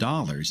millions of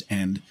dollars.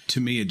 And to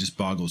me, it just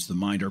boggles the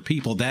mind. Are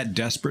people that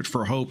desperate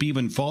for hope,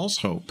 even false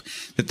hope,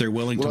 that they're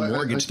willing to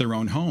mortgage their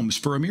own homes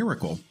for a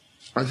miracle?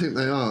 I think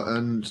they are.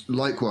 And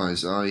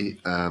likewise, I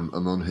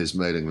am on his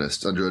mailing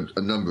list under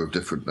a number of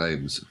different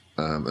names.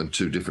 And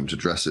 2 different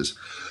addresses.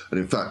 And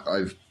in fact,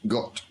 I've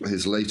got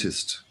his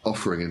latest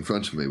offering in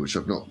front of me, which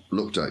I've not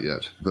looked at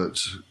yet. But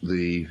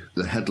the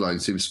headline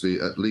seems to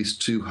be at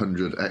least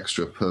 200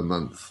 extra per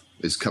month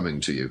is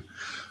coming to you.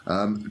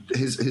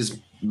 His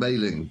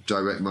mailing,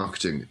 direct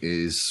marketing,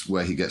 is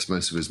where he gets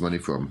most of his money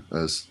from,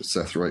 as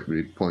Seth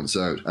rightly points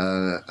out.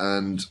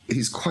 And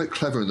he's quite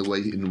clever in the way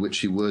in which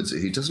he words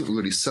it. He doesn't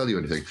really sell you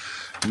anything.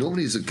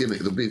 Normally it's a gimmick.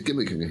 There'll be a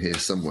gimmick in here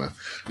somewhere.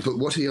 But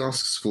what he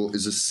asks for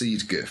is a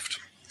seed gift.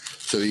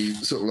 So he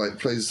sort of like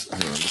plays...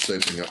 Hang on, I'm just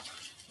opening up.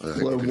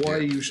 Well, why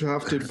you should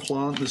have to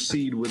plant the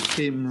seed with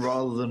him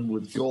rather than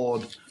with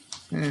God.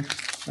 I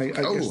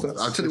guess that's...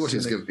 I'll tell you what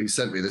he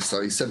sent me this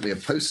time. He sent me a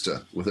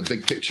poster with a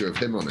big picture of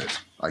him on it.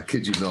 I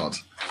kid you not.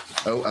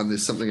 Oh, and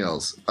there's something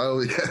else.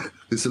 Oh, yeah,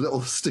 there's a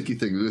little sticky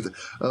thing with,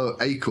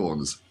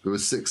 acorns. There were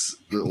 6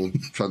 little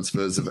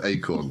transfers of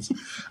acorns.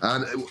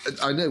 And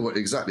I know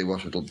exactly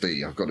what it'll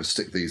be. I've got to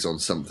stick these on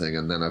something,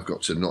 and then I've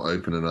got to not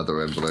open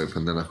another envelope,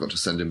 and then I've got to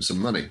send him some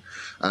money.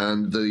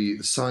 And the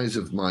size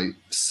of my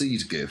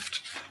seed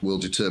gift will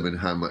determine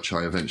how much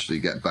I eventually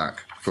get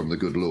back from the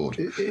good Lord.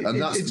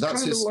 And that's kind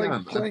of his like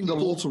scam. playing the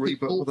lottery,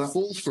 but people without...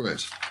 fall for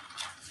it.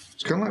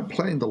 It's kind of like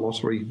playing the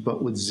lottery,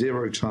 but with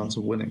 0 chance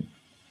of winning.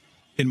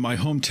 In my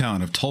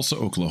hometown of Tulsa,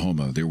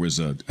 Oklahoma, there was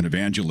an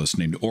evangelist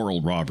named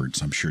Oral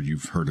Roberts. I'm sure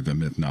you've heard of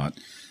him. If not,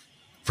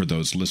 for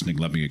those listening,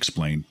 let me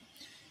explain.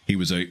 He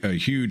was a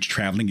huge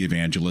traveling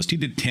evangelist. He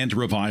did tent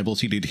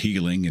revivals, he did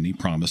healing, and he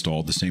promised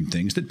all the same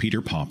things that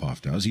Peter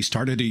Popoff does. He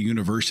started a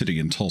university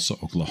in Tulsa,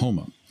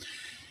 Oklahoma.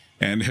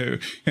 And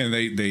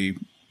they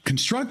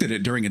constructed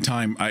it during a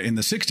time in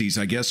the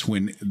 60s, I guess,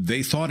 when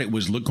they thought it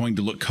was going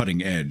to look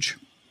cutting edge.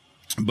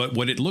 But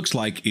what it looks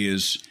like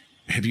is,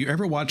 have you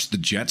ever watched the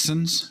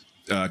Jetsons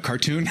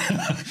cartoon?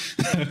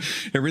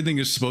 Everything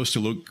is supposed to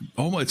look,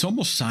 it's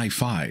almost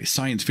sci-fi,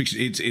 science fiction.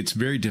 It's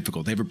very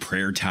difficult. They have a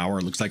prayer tower,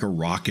 it looks like a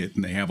rocket,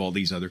 and they have all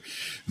these other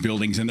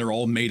buildings, and they're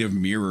all made of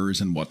mirrors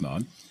and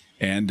whatnot.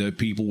 And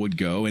people would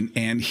go,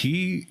 and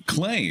he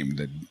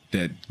claimed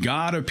that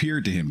God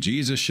appeared to him.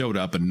 Jesus showed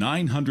up, a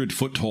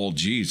 900-foot-tall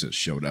Jesus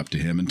showed up to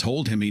him and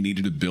told him he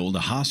needed to build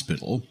a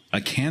hospital, a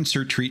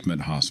cancer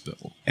treatment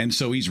hospital. And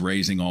so he's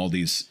raising all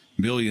these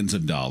millions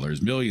of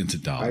dollars.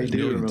 I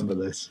do remember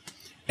this.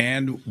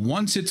 And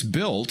once it's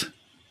built,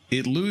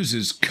 it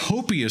loses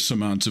copious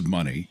amounts of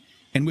money.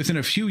 And within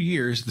a few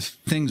years, the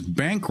thing's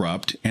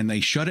bankrupt, and they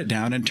shut it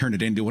down and turn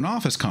it into an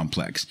office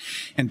complex.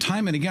 And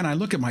time and again, I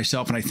look at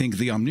myself and I think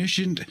the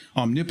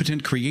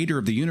omnipotent creator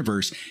of the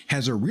universe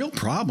has a real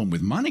problem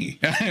with money.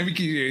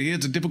 He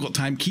has a difficult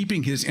time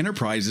keeping his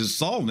enterprises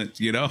solvent,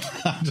 I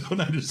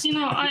don't understand.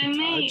 I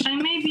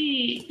may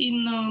be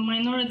in a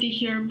minority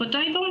here, but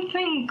I don't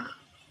think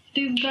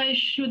this guy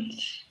should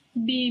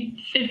be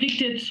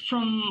evicted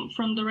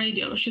from the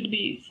radio, should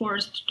be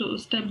forced to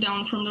step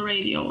down from the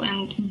radio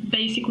and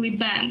basically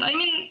banned. I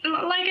mean,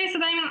 like I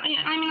said,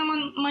 I'm in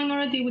a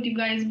minority with you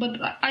guys, but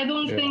I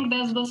don't think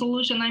that's the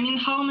solution. I mean,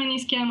 how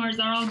many scammers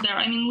are out there?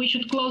 I mean, we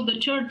should close the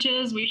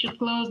churches, we should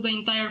close the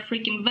entire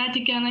freaking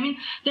Vatican. I mean,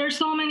 there are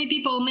so many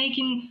people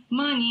making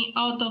money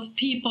out of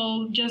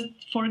people just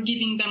for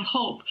giving them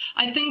hope.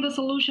 I think the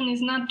solution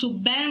is not to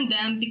ban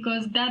them,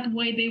 because that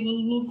way they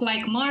will look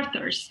like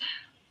martyrs.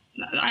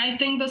 I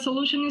think the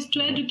solution is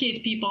to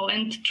educate people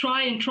and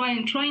try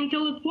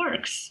until it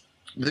works.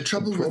 The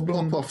trouble with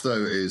Popoff,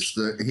 though, is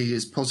that he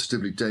is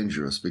positively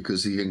dangerous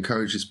because he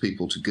encourages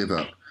people to give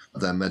up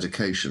their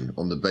medication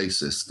on the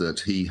basis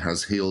that he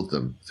has healed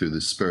them through the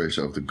spirit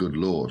of the good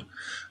Lord.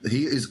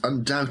 He is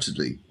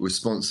undoubtedly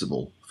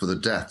responsible for the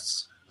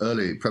deaths,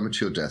 early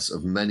premature deaths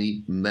of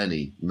many,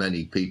 many,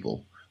 many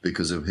people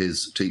because of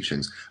his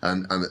teachings.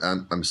 And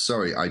I'm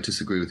sorry, I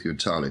disagree with you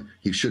entirely.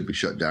 He should be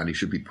shut down. He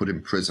should be put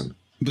in prison.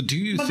 But do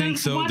you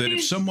think, though, that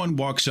if someone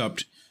walks up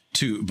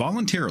to,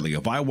 voluntarily,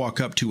 if I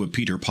walk up to a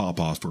Peter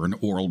Popoff or an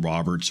Oral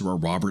Roberts or a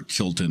Robert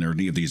Tilton or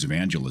any of these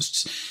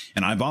evangelists,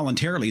 and I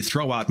voluntarily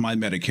throw out my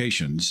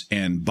medications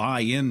and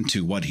buy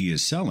into what he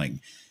is selling,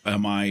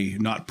 am I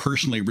not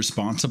personally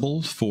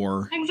responsible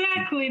for...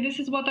 Exactly. This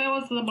is what I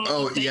was about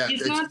to say. Yeah,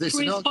 it's not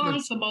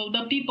responsible.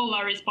 The people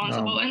are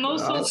responsible. And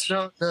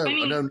also...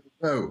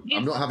 No,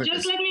 I'm not having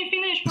just let me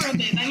finish for a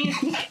bit. I mean,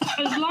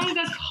 as long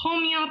as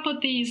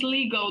homeopathy is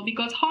legal,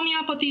 because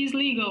homeopathy is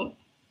legal,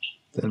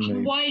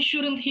 why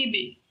shouldn't he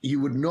be?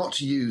 You would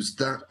not use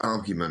that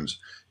argument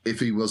if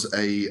he was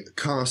a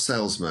car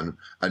salesman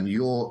and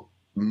your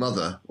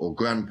mother or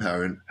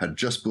grandparent had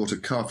just bought a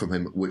car from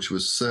him which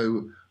was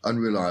so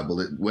unreliable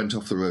it went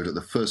off the road at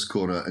the first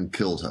corner and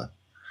killed her.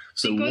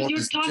 So because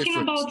you're talking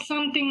about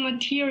something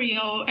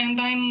material, and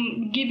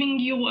I'm giving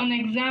you an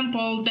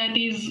example that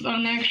is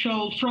an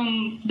actual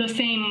from the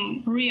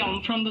same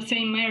realm, from the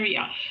same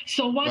area.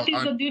 So what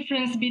is the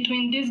difference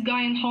between this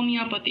guy and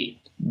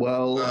homeopathy?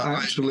 Well,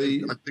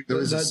 actually, I think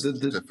there is a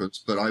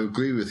difference, but I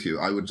agree with you.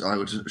 I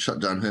would shut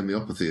down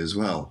homeopathy as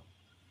well.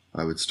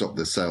 I would stop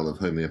the sale of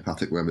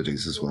homeopathic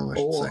remedies as well, I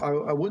should say.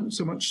 I wouldn't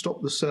so much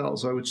stop the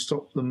sales. I would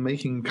stop them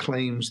making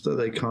claims that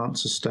they can't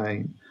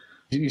sustain.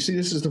 You see,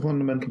 this is the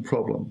fundamental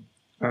problem.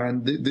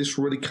 And this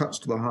really cuts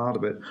to the heart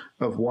of it,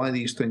 of why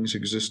these things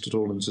exist at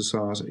all in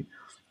society.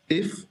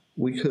 If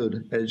we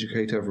could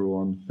educate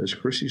everyone, as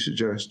Chrissy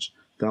suggests,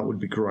 that would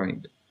be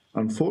great.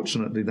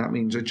 Unfortunately, that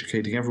means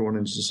educating everyone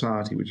in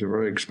society, which is a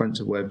very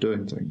expensive way of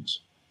doing things.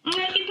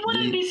 It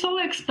wouldn't be so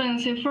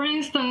expensive. For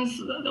instance,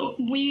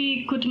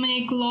 we could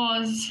make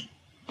laws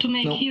to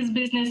make his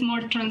business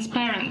more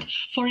transparent.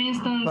 For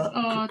instance,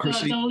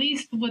 the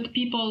list with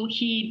people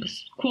he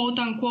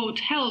quote-unquote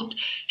helped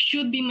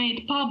should be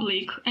made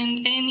public, and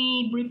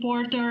any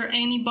reporter,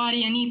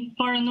 anybody, any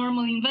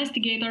paranormal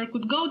investigator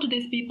could go to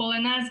these people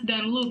and ask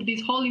them, look,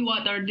 this holy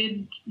water,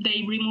 did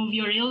they remove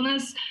your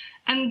illness?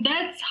 And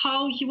that's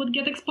how he would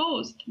get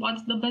exposed.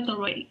 What's the better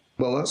way?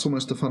 Well, that's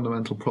almost a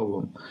fundamental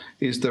problem,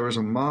 is there is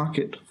a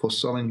market for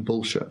selling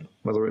bullshit,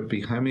 whether it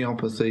be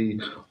homeopathy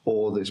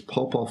or this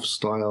pop-off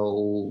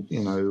style,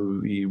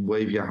 you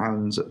wave your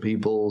hands at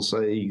people,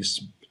 say,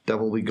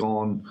 devil be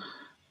gone.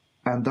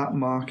 And that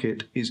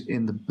market is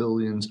in the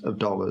billions of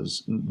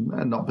dollars,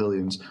 not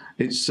billions.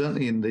 It's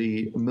certainly in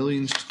the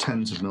millions to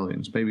tens of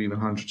millions, maybe even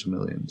hundreds of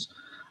millions.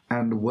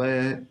 And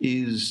where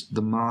is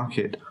the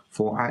market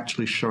for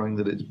actually showing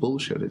that it's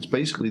bullshit? It's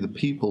basically the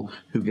people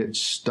who get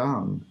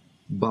stung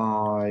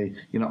by,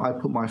 I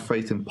put my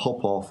faith in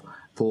Popov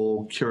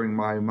for curing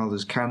my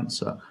mother's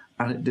cancer,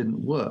 and it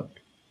didn't work.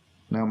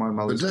 Now my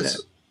mother's dead.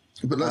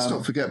 But let's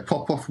not forget,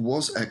 Popov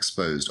was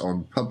exposed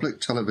on public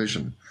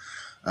television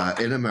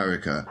in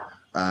America,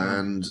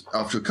 and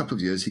after a couple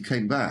of years, he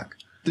came back.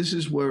 This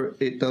is where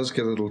it does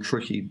get a little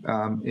tricky,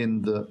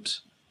 in that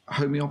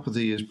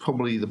homeopathy is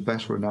probably the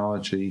better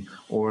analogy,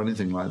 or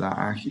anything like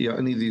that,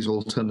 any of these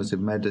alternative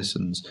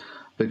medicines,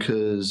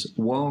 because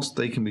whilst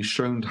they can be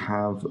shown to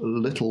have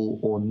little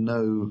or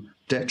no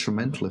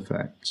detrimental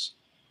effects,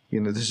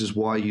 this is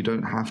why you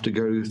don't have to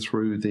go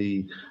through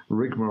the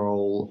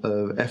rigmarole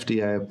of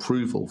FDA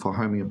approval for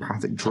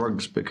homeopathic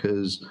drugs,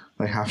 because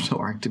they have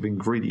no active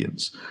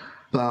ingredients.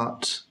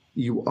 But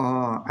you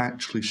are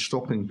actually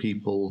stopping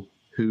people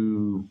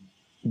who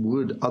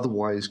would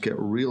otherwise get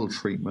real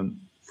treatment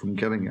from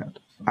getting it.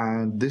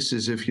 And this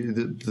is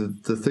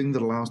the thing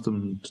that allows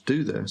them to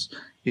do this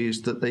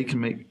is that they can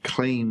make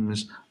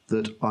claims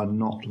that are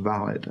not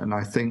valid. And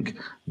I think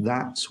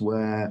that's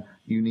where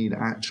you need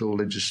actual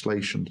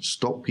legislation to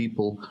stop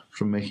people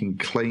from making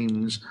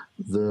claims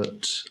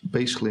that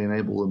basically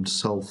enable them to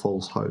sell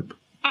false hope.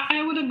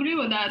 I would agree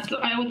with that.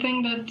 I would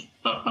think that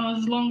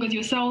as long as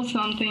you sell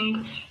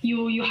something,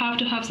 you have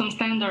to have some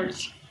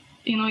standards.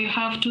 You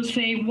have to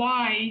say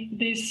why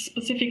this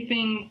specific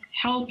thing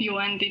helped you,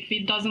 and if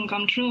it doesn't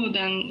come true,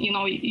 then,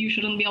 you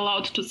shouldn't be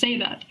allowed to say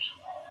that.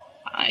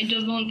 I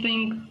just don't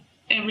think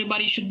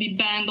everybody should be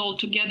banned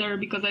altogether,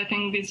 because I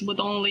think this would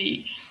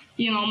only,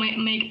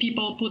 make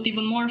people put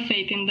even more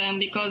faith in them,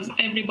 because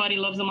everybody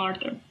loves a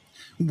martyr.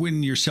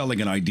 When you're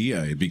selling an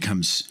idea, it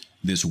becomes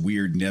this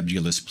weird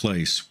nebulous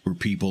place where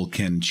people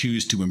can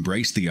choose to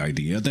embrace the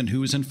idea. Then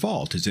who is in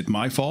fault? Is it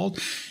my fault?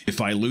 If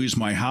I lose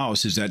my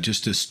house, is that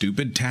just a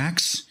stupid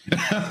tax?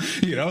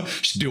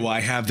 Do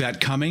I have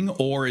that coming?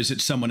 Or is it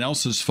someone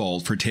else's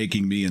fault for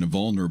taking me in a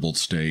vulnerable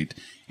state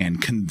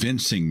and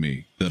convincing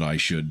me that I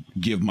should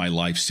give my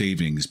life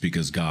savings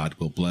because God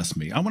will bless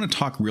me? I want to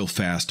talk real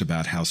fast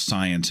about how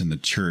science and the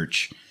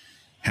church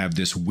have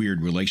this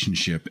weird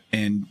relationship.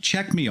 And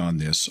check me on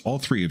this, all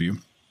three of you.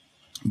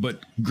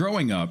 But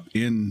growing up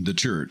in the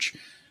church,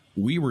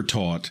 we were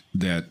taught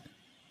that,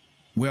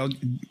 well,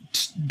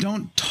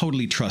 don't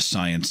totally trust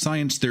science.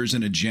 Science, there's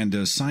an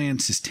agenda.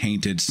 Science is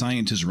tainted.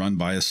 Science is run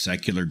by a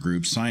secular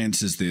group.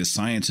 Science is this.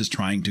 Science is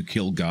trying to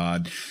kill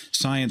God.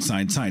 Science.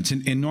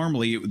 And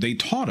normally they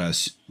taught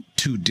us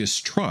to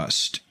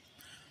distrust.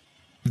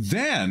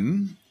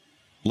 Then,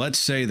 let's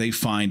say they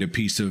find a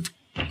piece of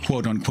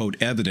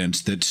quote-unquote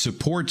evidence that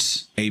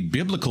supports a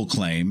biblical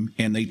claim,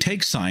 and they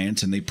take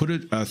science and they put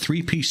a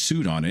three-piece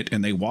suit on it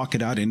and they walk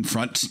it out in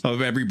front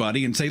of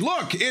everybody and say,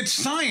 look, it's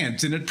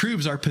science and it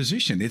proves our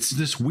position. It's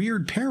this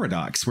weird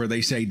paradox where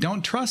they say,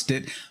 don't trust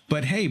it,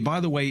 but hey, by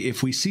the way,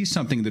 if we see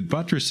something that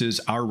buttresses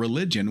our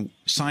religion,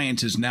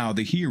 science is now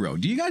the hero.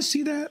 Do you guys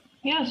see that?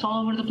 Yeah, it's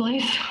all over the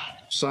place.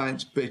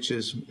 Science,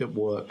 bitches, it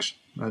works.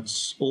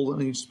 That's all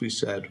that needs to be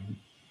said.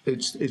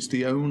 It's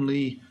the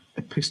only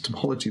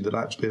epistemology that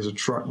actually has a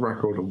track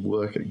record of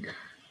working.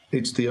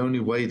 It's the only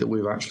way that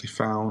we've actually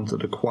found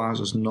that acquires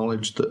us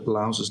knowledge that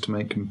allows us to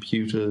make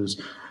computers,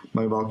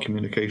 mobile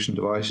communication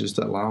devices,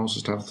 that allows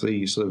us to have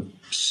these sort of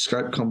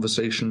Skype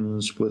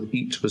conversations with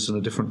each of us in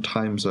a different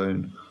time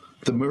zone.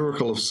 The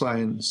miracle of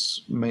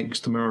science makes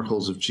the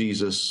miracles of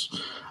Jesus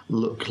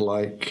look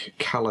like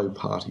callow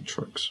party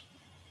tricks.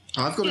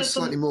 I've got a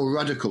slightly more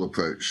radical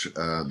approach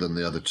than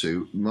the other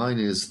two. Mine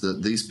is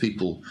that these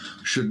people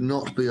should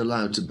not be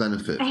allowed to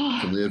benefit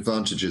from the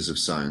advantages of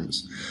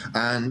science.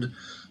 And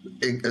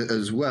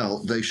as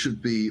well, they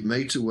should be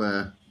made to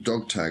wear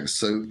dog tags.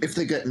 So if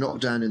they get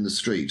knocked down in the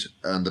street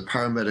and the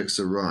paramedics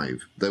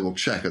arrive, they will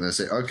check and they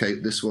say, okay,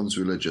 this one's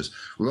religious.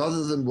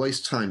 Rather than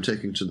waste time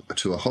taking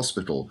to a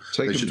hospital,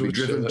 they should be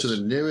driven to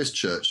the nearest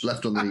church,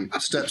 left on the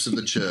steps of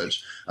the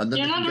church. And then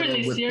You're they can not get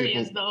really on with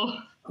serious, people. though.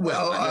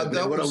 Well,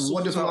 what a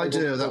wonderful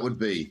idea that would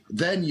be.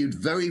 Then you'd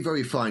very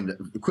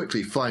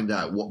quickly find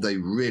out what they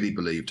really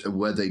believed and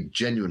where they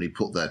genuinely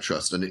put their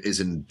trust. And it is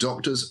in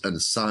doctors and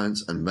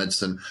science and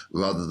medicine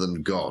rather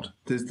than God.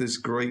 There's this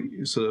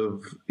great sort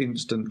of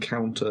instant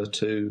counter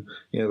to,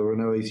 there are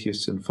no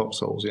atheists in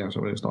foxholes. Yeah, I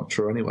mean, it's not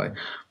true anyway.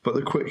 But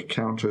the quick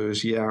counter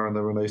is, and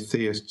there are no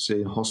theists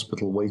in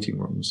hospital waiting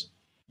rooms.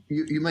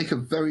 You make a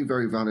very,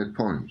 very valid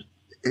point.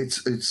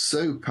 It's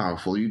so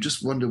powerful. You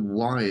just wonder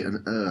why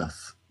on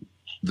earth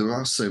there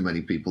are so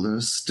many people that are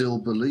still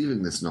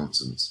believing this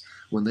nonsense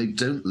when they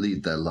don't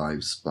lead their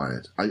lives by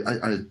it.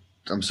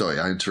 I'm sorry,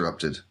 I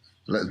interrupted.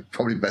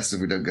 Probably best if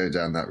we don't go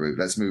down that route.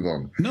 Let's move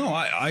on. No,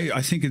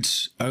 I think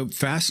it's a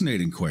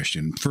fascinating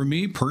question. For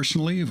me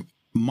personally,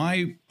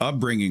 my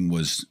upbringing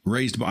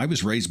I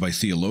was raised by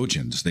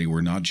theologians. They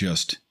were not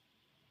just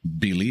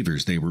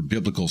believers. They were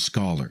biblical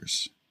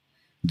scholars.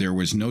 There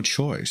was no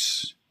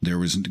choice.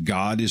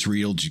 God is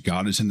real.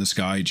 God is in the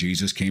sky.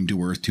 Jesus came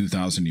to earth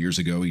 2,000 years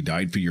ago. He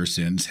died for your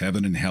sins.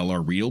 Heaven and hell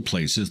are real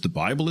places. The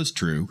Bible is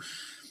true.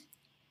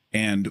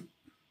 And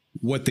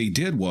what they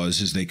did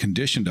is they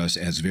conditioned us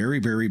as very,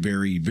 very,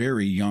 very,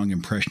 very young,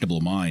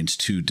 impressionable minds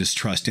to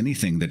distrust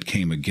anything that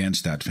came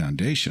against that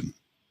foundation.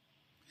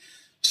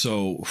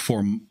 So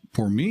for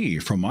me,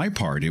 from my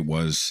part, it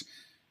was,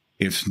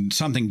 if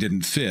something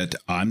didn't fit,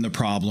 I'm the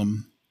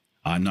problem.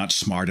 I'm not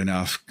smart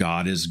enough.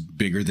 God is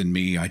bigger than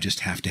me. I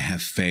just have to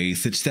have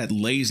faith. It's that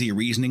lazy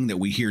reasoning that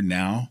we hear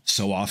now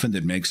so often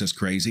that makes us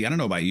crazy. I don't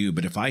know about you,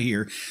 but if I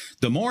hear,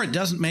 the more it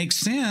doesn't make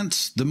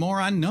sense, the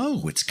more I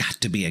know it's got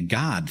to be a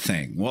God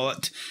thing. Well,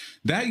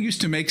 that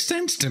used to make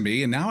sense to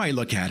me, and now I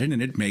look at it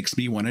and it makes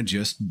me want to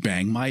just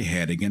bang my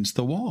head against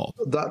the wall.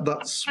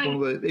 That's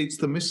it's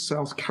the Miss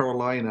South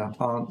Carolina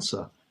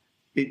answer.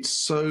 It's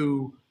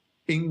so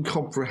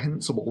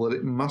incomprehensible that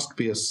it must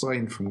be a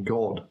sign from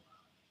God.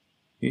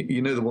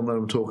 You know the one that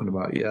I'm talking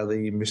about, yeah,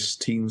 the Miss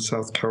Teen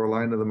South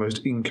Carolina, the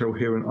most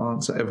incoherent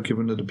answer ever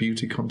given at a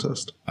beauty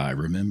contest. I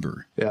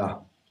remember. Yeah.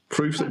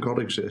 Proof that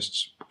God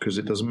exists, because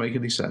it doesn't make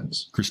any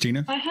sense.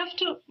 Christina? I have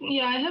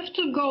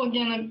to go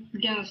again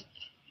against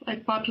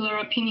like popular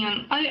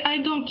opinion.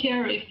 I don't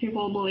care if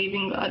people believe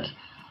in God.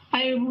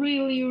 I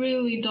really,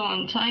 really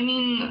don't. I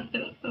mean,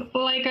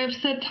 like I've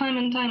said time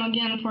and time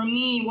again, for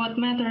me, what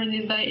matters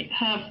is they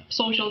have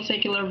social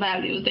secular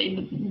values.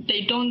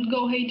 They don't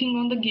go hating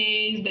on the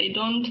gays. They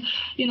don't,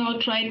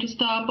 try to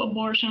stop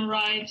abortion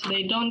rights.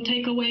 They don't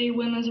take away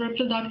women's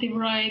reproductive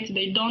rights.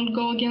 They don't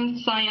go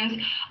against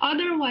science.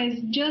 Otherwise,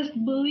 just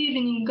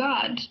believing in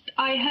God,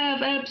 I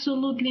have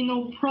absolutely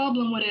no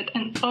problem with it.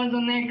 And as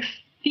an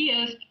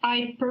ex-theist,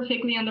 I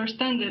perfectly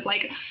understand it.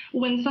 Like,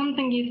 when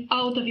something is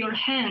out of your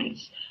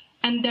hands,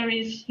 and there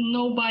is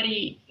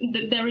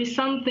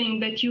something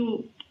that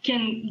you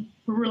can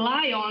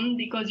rely on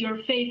because your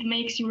faith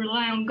makes you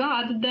rely on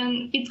God,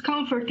 then it's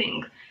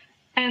comforting.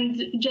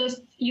 And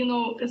just,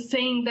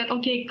 saying that,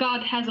 okay,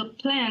 God has a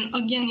plan,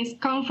 again, is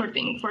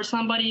comforting for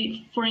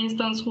somebody, for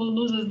instance, who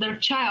loses their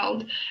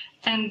child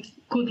and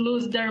could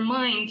lose their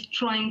mind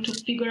trying to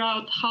figure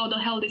out how the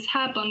hell this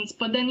happens.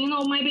 But then,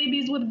 my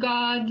baby's with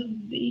God.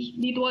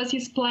 It was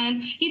his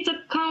plan. It's a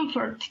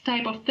comfort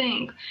type of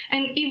thing.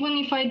 And even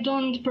if I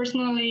don't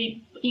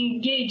personally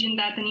engage in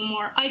that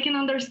anymore, I can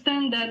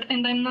understand that,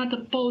 and I'm not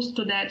opposed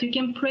to that. You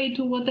can pray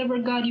to whatever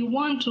God you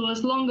want to,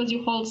 as long as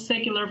you hold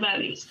secular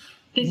values.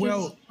 This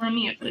is for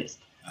me, at least.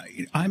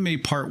 I may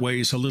part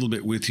ways a little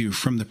bit with you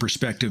from the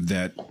perspective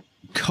that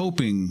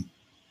coping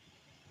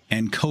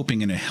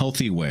in a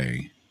healthy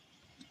way.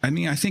 I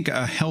mean, I think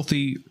a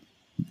healthy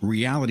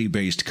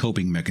reality-based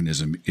coping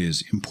mechanism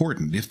is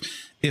important.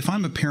 If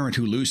I'm a parent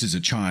who loses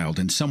a child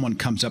and someone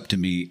comes up to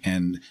me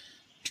and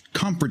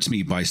comforts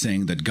me by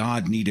saying that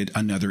God needed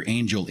another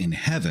angel in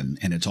heaven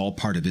and it's all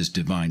part of his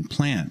divine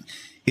plan,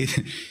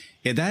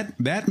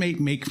 that may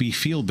make me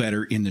feel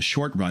better in the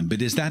short run,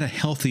 but is that a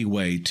healthy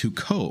way to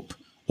cope?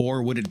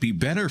 Or would it be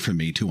better for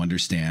me to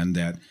understand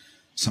that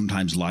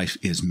sometimes life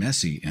is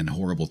messy and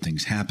horrible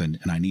things happen,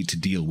 and I need to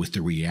deal with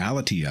the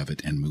reality of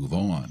it and move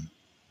on?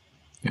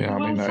 Yeah,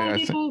 some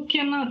people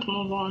cannot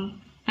move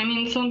on. I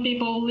mean, some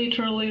people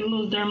literally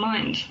lose their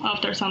mind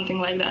after something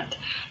like that.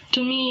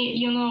 To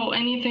me,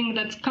 anything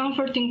that's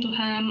comforting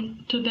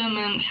to them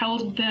and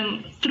helps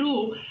them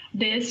through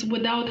this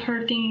without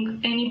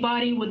hurting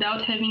anybody,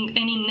 without having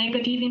any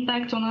negative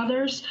impact on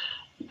others,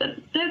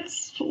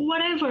 that's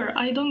whatever.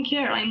 I don't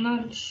care. I'm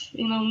not,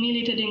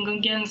 militating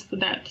against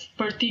that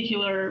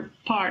particular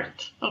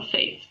part of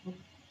faith.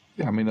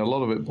 Yeah, I mean, a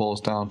lot of it boils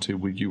down to,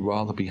 would you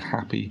rather be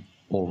happy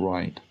or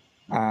right?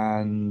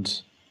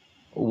 And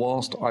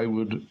whilst I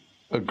would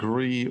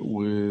agree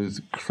with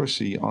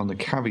Chrissy on the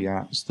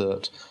caveats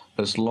that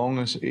as long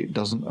as it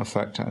doesn't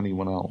affect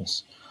anyone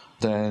else,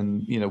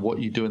 then, what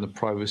you do in the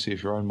privacy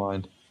of your own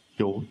mind,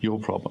 your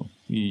problem.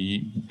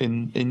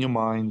 In your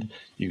mind,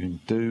 you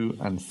can do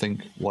and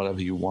think whatever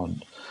you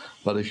want.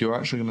 But if you're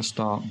actually going to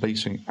start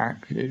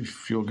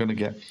if you're going to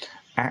get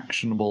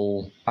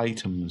actionable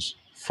items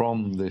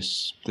from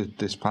this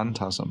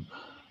phantasm,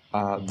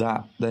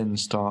 that then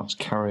starts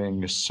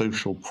carrying a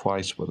social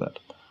price with it.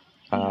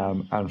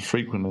 And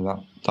frequently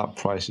that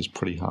price is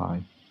pretty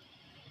high.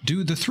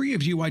 Do the three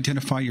of you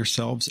identify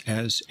yourselves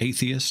as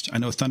atheists? I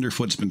know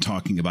Thunderfoot's been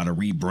talking about a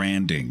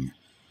rebranding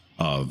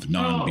of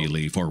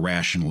non-belief or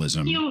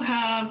rationalism. You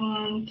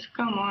haven't.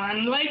 Come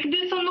on. Like,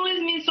 this annoys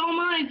me so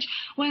much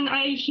when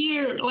I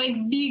hear,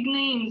 like, big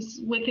names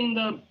within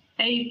the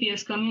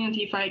atheist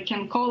community, if I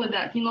can call it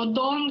that.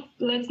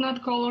 Let's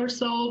not call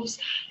ourselves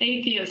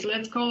atheists.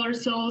 Let's call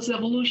ourselves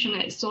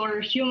evolutionists or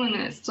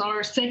humanists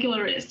or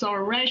secularists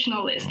or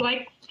rationalists.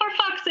 Like, for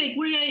fuck's sake,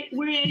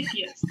 we're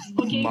atheists.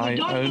 Okay, we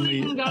don't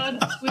believe in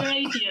God. We're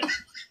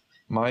atheists.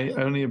 My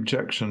only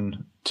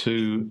objection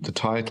to the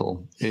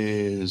title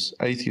is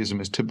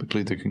atheism is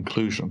typically the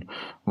conclusion.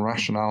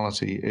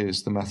 Rationality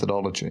is the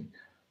methodology.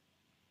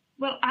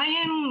 Well,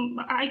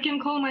 I can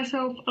call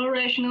myself a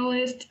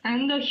rationalist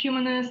and a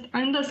humanist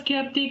and a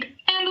skeptic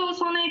and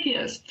also an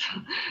atheist.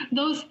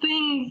 Those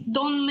things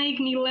don't make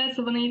me less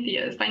of an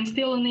atheist. I'm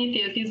still an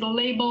atheist. It's a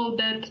label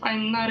that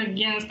I'm not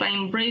against. I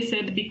embrace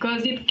it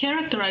because it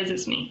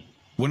characterizes me.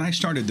 When I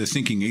started the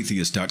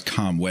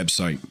thinkingatheist.com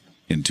website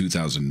in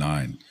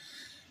 2009,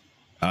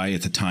 I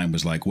at the time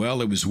was like,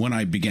 well, it was when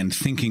I began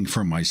thinking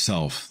for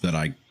myself that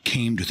I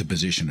came to the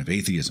position of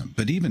atheism.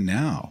 But even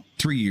now,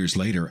 3 years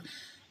later,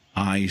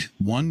 I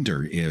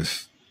wonder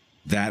if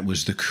that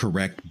was the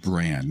correct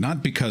brand.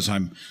 Not because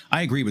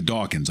I agree with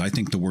Dawkins. I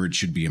think the word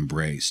should be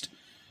embraced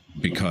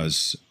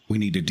because we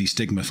need to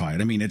destigmatize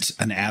it. I mean, it's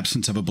an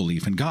absence of a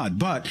belief in God.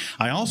 But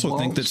I also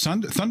think that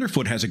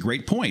Thunderf00t has a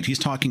great point. He's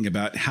talking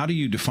about how do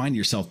you define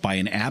yourself by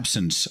an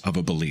absence of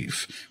a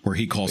belief, where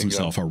he calls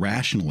himself a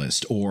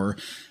rationalist. Or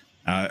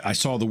I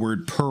saw the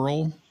word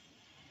pearl,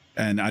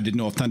 and I didn't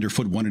know if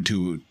Thunderf00t wanted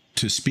to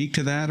speak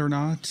to that or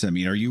not. I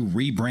mean, are you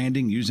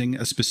rebranding using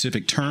a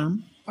specific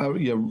term?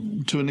 Yeah,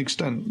 to an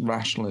extent,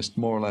 rationalist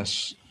more or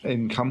less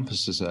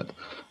encompasses it.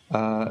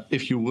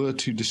 If you were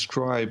to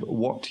describe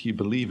what you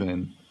believe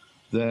in,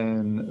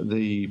 then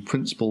the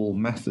principal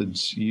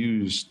methods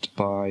used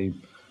by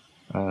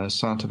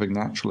scientific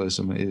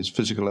naturalism is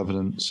physical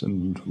evidence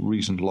and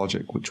reasoned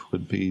logic, which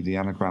would be the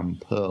anagram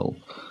Pearl.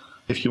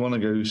 If you want to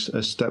go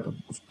a step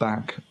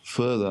back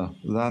further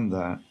than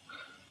that,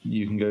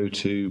 you can go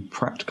to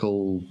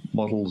practical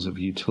models of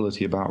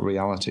utility about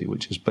reality,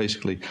 which is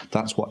basically,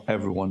 that's what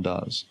everyone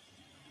does.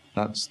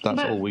 That's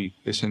all we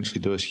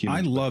essentially do as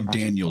humans. I love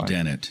Daniel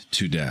Dennett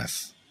to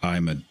death.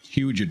 I'm a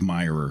huge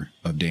admirer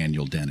of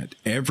Daniel Dennett.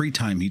 Every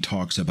time he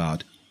talks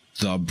about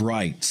the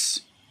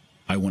brights,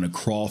 I want to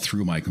crawl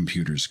through my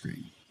computer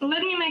screen.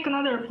 Let me make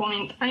another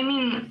point. I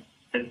mean,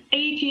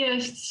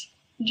 atheists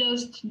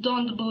just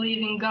don't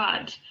believe in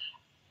God.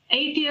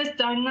 Atheists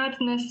are not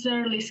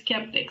necessarily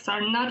skeptics, are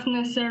not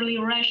necessarily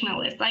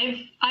rationalists.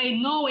 I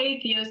know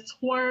atheists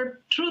who are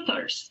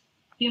truthers,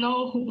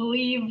 who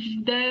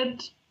believe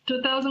that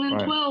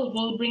 2012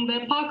 will bring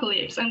the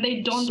apocalypse, and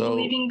they don't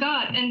believe in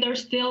God, and they're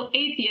still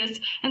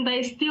atheists, and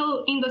I'm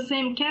still in the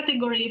same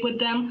category with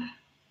them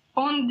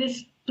on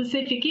this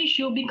specific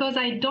issue because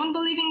I don't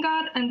believe in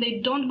God, and they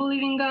don't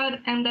believe in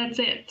God, and that's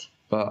it.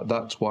 But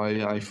that's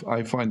why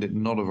I find it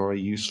not a very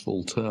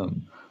useful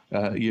term.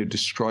 You're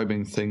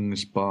describing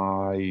things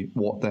by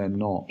what they're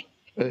not.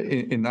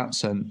 In that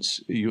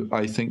sense,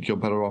 I think you're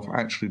better off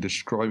actually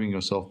describing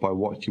yourself by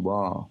what you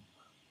are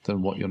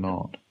than what you're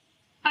not.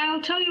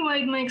 I'll tell you why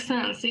it makes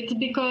sense. It's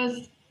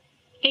because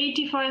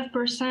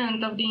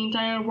 85% of the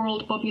entire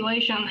world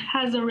population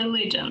has a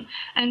religion.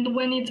 And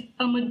when it's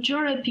a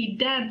majority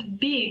that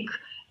big,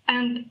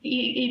 and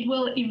it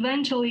will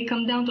eventually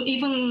come down to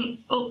even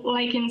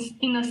like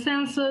in a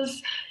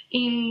census,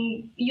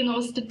 in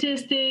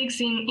statistics,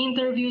 in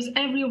interviews,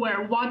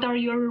 everywhere, what are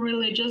your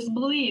religious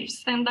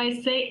beliefs? And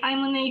I say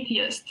I'm an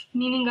atheist,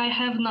 meaning I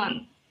have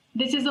none.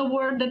 This is a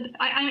word that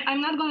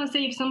I'm not going to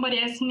say, if somebody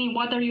asks me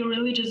what are your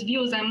religious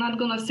views, I'm not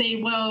going to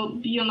say, well,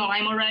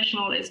 I'm a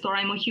rationalist or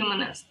I'm a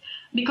humanist,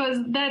 because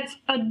that's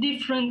a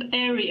different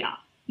area.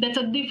 That's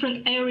a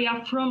different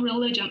area from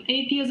religion.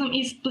 Atheism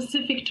is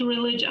specific to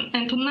religion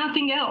and to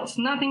nothing else,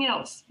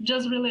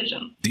 just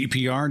religion.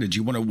 DPR, did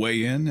you want to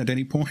weigh in at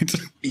any point?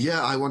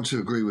 Yeah, I want to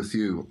agree with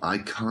you. I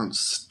can't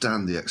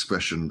stand the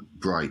expression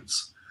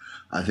brights.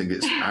 I think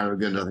it's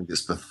arrogant. I think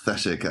it's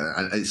pathetic.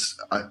 And it's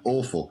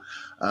awful.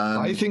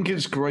 I think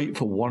it's great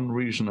for one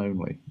reason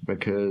only,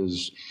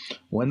 because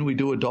when we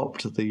do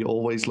adopt the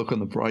always look on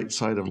the bright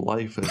side of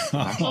life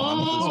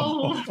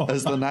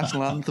as the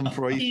national anthem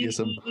for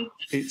atheism,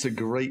 it's a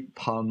great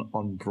pun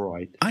on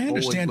bright. I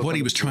understand what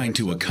he was trying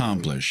to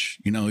accomplish.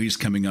 He's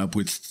coming up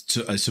with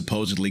a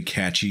supposedly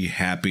catchy,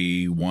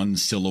 happy,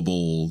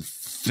 one-syllable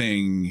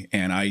thing,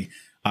 and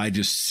I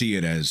just see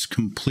it as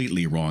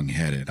completely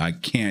wrong-headed. I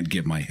can't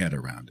get my head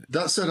around it.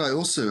 That said, I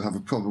also have a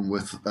problem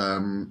with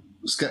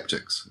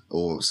skeptics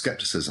or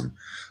skepticism,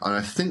 and I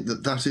think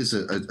that is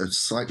a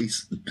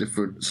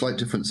slight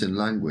difference in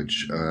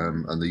language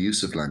and the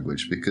use of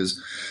language,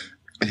 because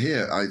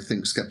here I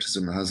think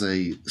skepticism has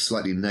a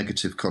slightly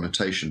negative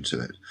connotation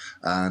to it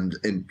and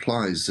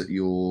implies that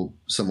you're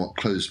somewhat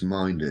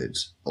closed-minded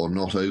or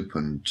not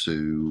open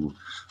to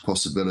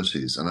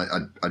possibilities, and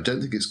I don't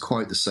think it's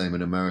quite the same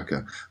in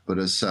America, but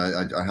as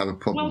I have a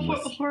problem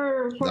with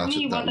for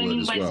me, what I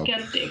mean by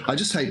skeptic, I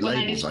just hate labels.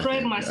 When I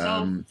describe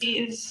myself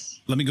is...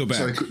 Let me go back.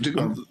 Sorry,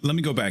 let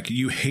me go back.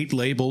 You hate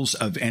labels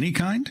of any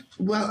kind?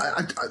 Well,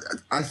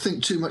 I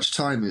think too much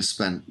time is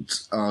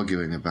spent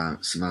arguing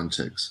about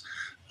semantics.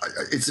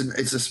 I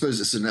suppose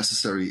it's a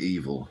necessary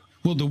evil.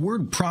 Well, the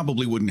word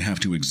probably wouldn't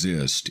have to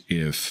exist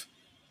if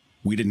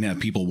we didn't have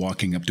people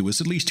walking up to us,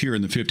 at least here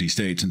in the 50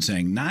 states, and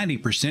saying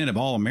 90% of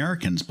all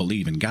Americans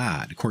believe in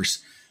God. Of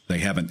course, They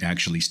haven't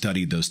actually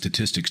studied those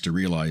statistics to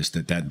realize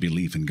that that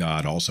belief in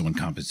God also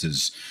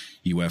encompasses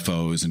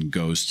UFOs and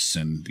ghosts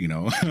and, you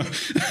know,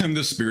 and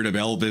the spirit of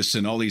Elvis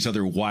and all these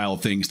other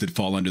wild things that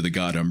fall under the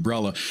God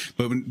umbrella.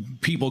 But when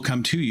people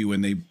come to you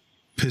and they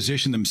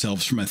position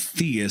themselves from a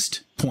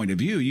theist point of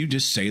view, you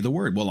just say the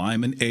word, well,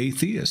 I'm an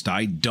atheist.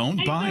 I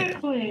don't buy it.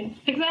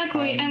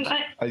 Exactly. And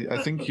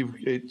I think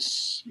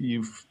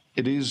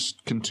it is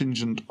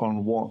contingent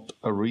on what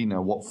arena,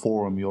 what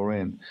forum you're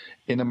in.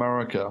 In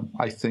America,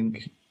 I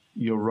think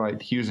you're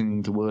right,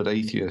 using the word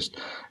atheist,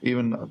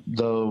 even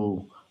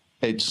though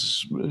it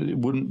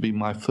wouldn't be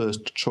my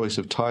first choice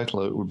of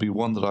title, it would be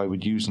one that I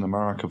would use in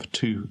America for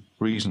two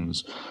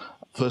reasons.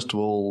 First of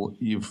all,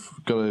 you've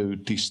got to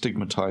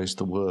destigmatize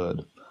the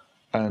word.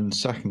 And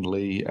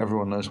secondly,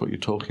 everyone knows what you're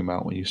talking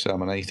about when you say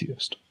I'm an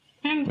atheist.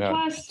 And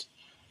plus,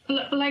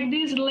 like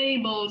these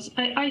labels,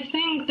 I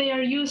think they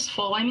are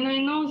useful. I mean, I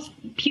know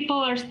people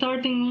are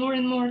starting more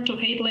and more to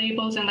hate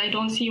labels, and I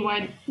don't see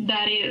why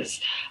that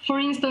is. For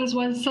instance,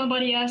 when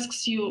somebody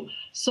asks you,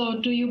 so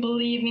do you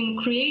believe in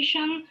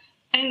creation?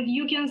 And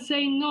you can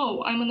say,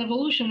 no, I'm an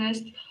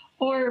evolutionist,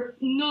 or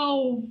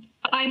no,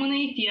 I'm an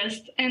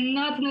atheist, and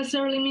not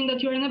necessarily mean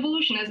that you're an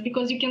evolutionist,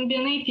 because you can be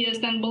an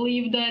atheist and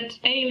believe that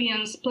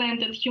aliens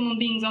planted human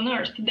beings on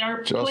Earth. There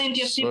are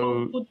plenty of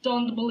people who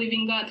don't believe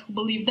in God who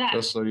believe that.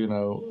 Just so you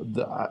know,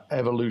 the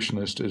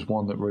evolutionist is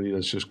one that really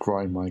does just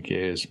grind my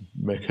gears,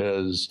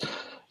 because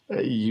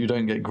you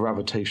don't get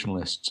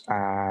gravitationalists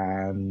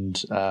and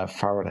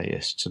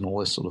Faradaists and all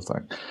this sort of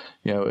thing.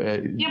 You know,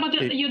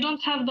 you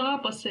don't have the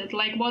opposite.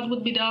 Like, what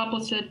would be the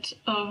opposite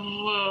of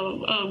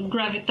a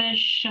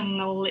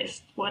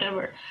gravitationalist?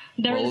 Whatever.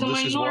 There is a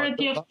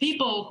minority of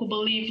people who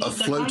believe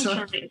the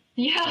contrary.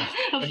 Yeah,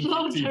 a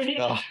floater.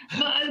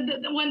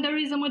 But when there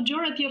is a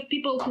majority of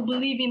people who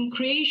believe in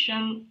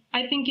creation,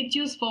 I think it's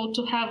useful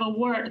to have a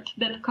word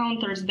that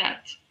counters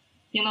that.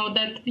 You know,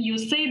 that you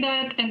say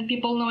that and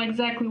people know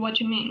exactly what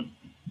you mean.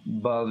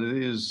 But it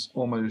is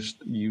almost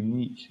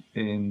unique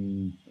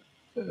in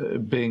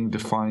being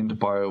defined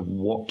by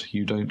what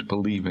you don't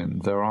believe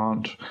in.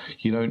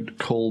 You don't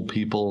call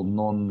people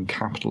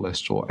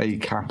non-capitalists or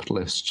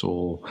a-capitalists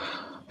or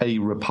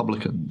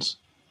a-Republicans.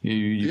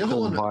 You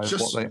call them by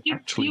what they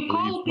actually believe.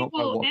 You call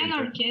people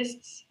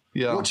anarchists.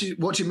 Yeah.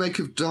 What do you make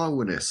of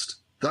Darwinist?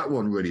 That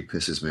one really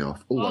pisses me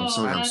off. Oh, I'm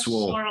sorry, I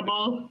swore.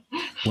 Horrible.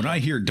 When I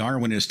hear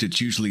Darwinist,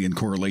 it's usually in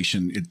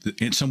correlation.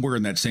 It's somewhere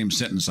in that same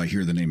sentence, I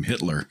hear the name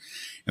Hitler,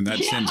 and that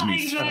sends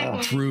me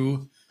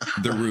through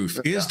the roof.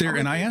 Is there,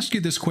 and I asked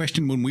you this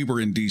question when we were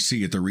in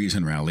D.C. at the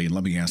Reason Rally, and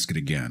let me ask it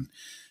again.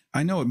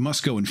 I know it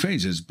must go in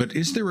phases, but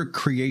is there a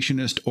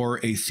creationist or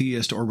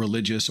atheist or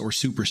religious or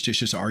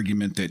superstitious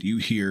argument that you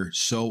hear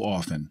so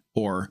often,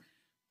 or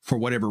for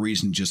whatever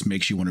reason just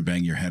makes you want to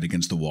bang your head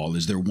against the wall?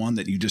 Is there one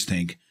that you just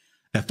think,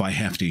 if I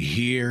have to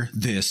hear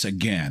this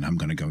again, I'm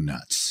going to go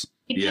nuts?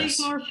 It takes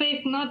more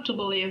faith not to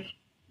believe.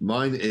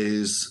 Mine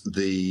is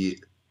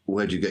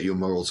where do you get your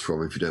morals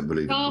from if you don't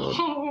believe in God?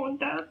 Oh,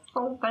 that's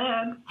so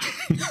bad.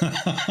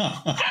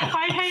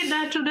 I hate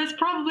that too. That's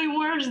probably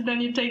worse than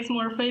it takes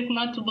more faith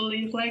not to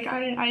believe. Like,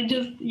 I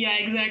just, yeah,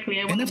 exactly.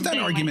 And if that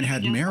argument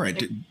had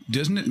merit,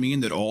 doesn't it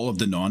mean that all of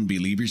the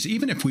non-believers,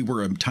 even if we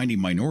were a tiny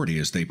minority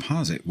as they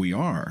posit we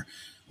are,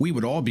 we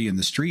would all be in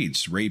the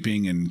streets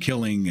raping and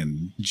killing,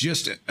 and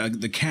just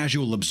the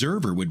casual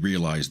observer would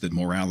realize that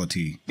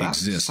morality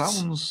exists. That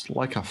sounds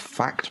like a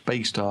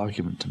fact-based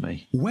argument to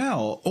me.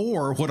 Well,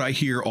 or what I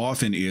hear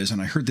often is, and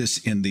I heard this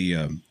in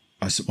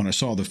when I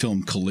saw the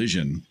film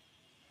Collision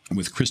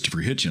with Christopher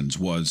Hitchens,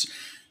 was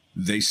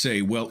they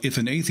say, well, if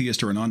an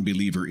atheist or a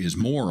non-believer is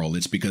moral,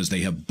 it's because they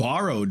have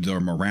borrowed their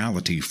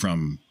morality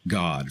from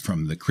God,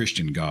 from the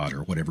Christian God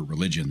or whatever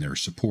religion they're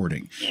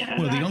supporting. Yeah,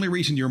 well, the only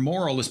reason you're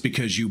moral is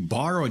because you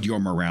borrowed your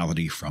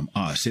morality from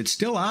us. It's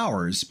still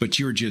ours, but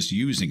you're just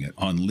using it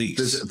on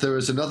lease. There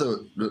is another,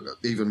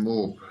 even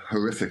more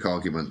horrific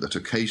argument that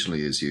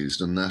occasionally is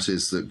used, and that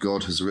is that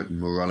God has written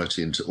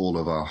morality into all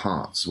of our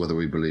hearts, whether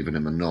we believe in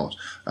him or not.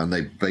 And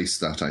they base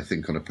that, I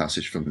think, on a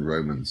passage from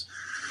Romans.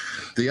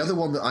 The other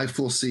one that I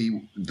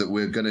foresee that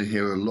we're going to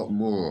hear a lot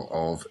more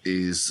of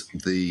is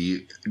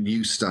the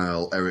new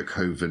style Eric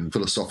Hovind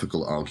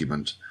philosophical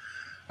argument.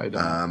 I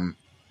don't.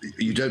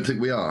 You don't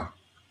think we are?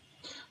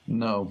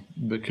 No,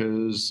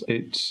 because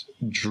it's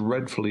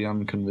dreadfully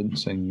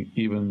unconvincing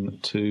even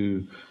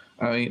to...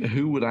 I mean,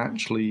 who would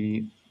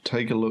actually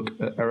take a look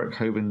at Eric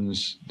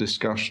Hovind's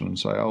discussion and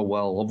say, oh,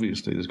 well,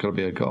 obviously there's got to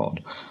be a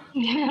God?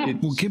 Yeah.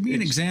 Well, give me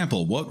an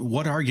example.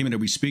 What argument are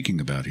we speaking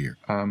about here?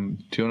 Do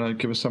you want to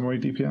give a summary,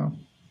 DPR?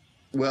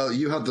 Well,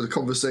 you had the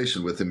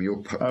conversation with him. You're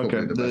probably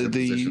in a better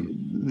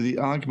position. The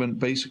argument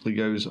basically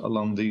goes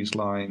along these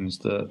lines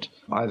that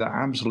either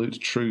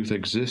absolute truth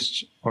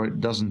exists or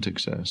it doesn't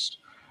exist.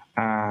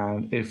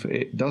 And if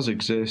it does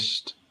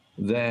exist,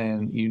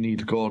 then you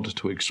need God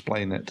to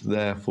explain it.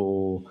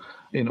 Therefore,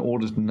 in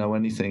order to know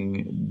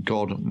anything,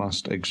 God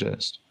must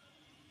exist.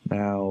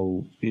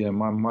 Now, yeah,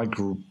 my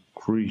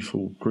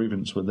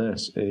grievance with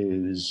this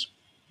is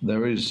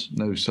There is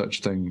no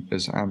such thing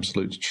as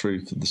absolute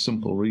truth, for the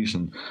simple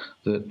reason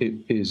that it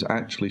is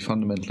actually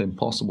fundamentally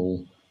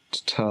impossible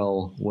to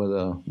tell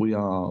whether we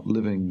are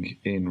living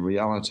in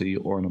reality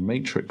or in a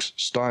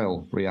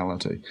Matrix-style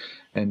reality.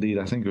 Indeed,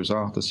 I think it was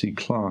Arthur C.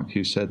 Clarke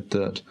who said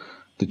that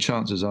the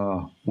chances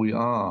are we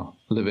are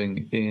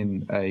living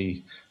in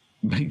a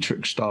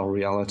Matrix-style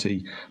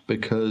reality,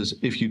 because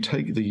if you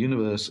take the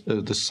universe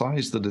the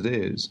size that it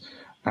is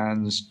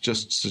and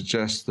just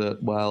suggest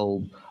that,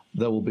 well,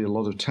 there will be a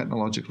lot of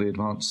technologically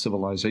advanced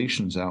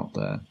civilizations out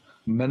there,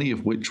 many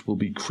of which will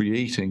be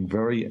creating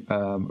very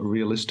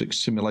realistic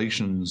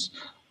simulations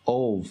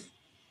of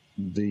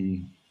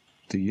the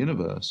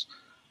universe,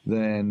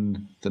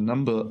 then the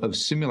number of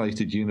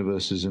simulated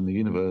universes in the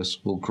universe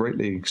will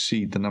greatly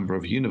exceed the number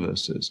of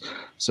universes.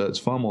 So it's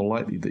far more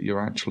likely that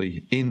you're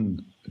actually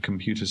in a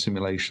computer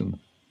simulation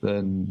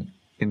than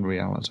in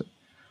reality.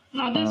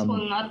 No, this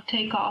will not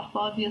take off,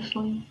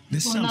 obviously.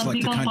 This sounds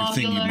like the kind of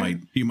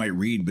thing you might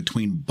read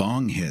between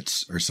bong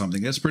hits or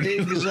something. That's pretty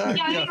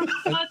exactly. Yeah.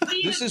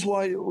 This is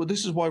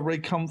why Ray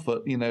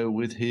Comfort,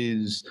 with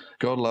his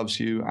God loves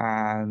you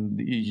and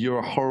you're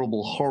a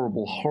horrible,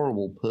 horrible,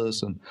 horrible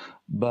person,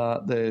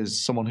 but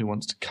there's someone who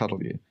wants to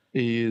cuddle you,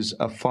 is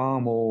a far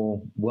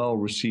more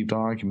well-received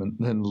argument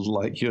than,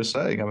 like you're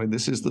saying. I mean,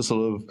 this is the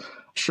sort of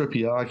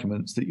trippy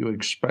arguments that you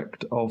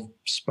expect of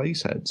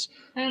spaceheads.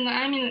 And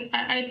I mean,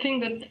 I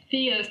think that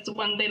theists,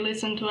 when they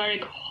listen to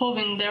Eric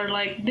Hovind, they're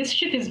like, this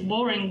shit is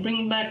boring,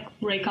 bring back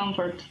Ray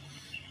Comfort.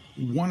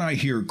 One I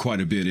hear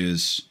quite a bit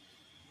is,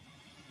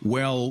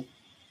 well,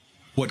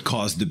 what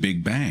caused the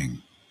Big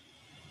Bang?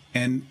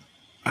 And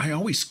I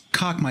always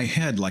cock my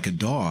head like a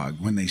dog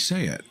when they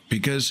say it,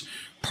 because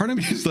part of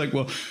me is like,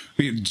 well,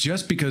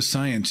 just because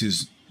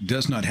science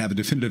does not have a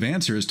definitive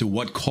answer as to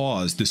what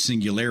caused the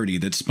singularity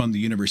that spun the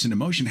universe into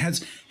motion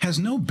has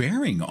no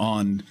bearing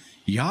on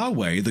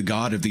Yahweh, the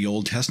God of the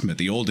Old Testament,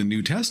 the Old and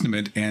New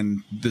Testament,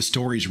 and the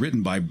stories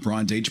written by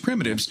Bronze Age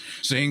primitives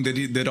saying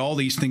that all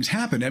these things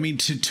happened. I mean,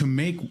 to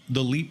make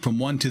the leap from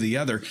one to the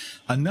other.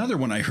 Another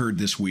one I heard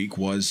this week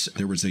was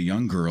there was a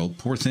young girl,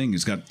 poor thing,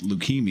 who's got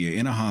leukemia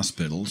in a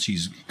hospital.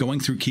 She's going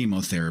through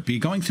chemotherapy,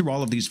 going through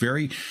all of these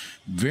very,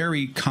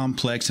 very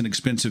complex and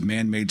expensive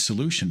man-made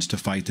solutions to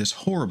fight this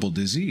horrible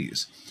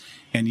disease.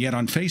 And yet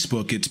on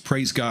Facebook, it's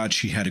praise God,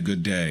 she had a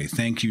good day.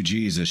 Thank you,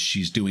 Jesus,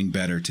 she's doing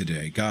better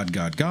today. God,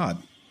 God,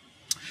 God.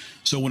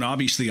 So when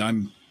obviously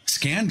I'm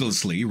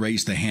scandalously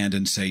raise the hand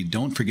and say,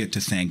 don't forget to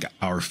thank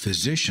our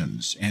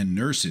physicians and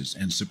nurses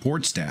and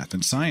support staff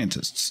and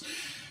scientists,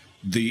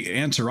 the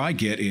answer I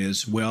get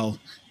is, well,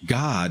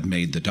 God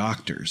made the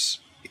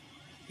doctors.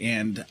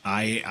 And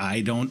I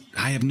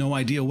have no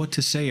idea what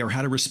to say or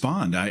how to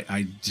respond.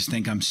 I just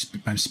think I'm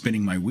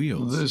spinning my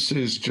wheels.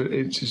 It's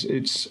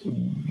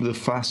the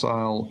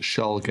facile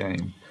shell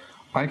game.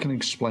 I can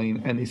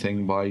explain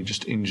anything by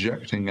just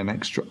injecting an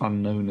extra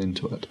unknown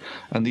into it.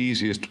 And the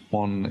easiest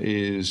one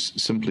is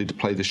simply to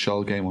play the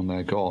shell game on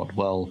their God.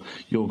 Well,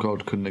 your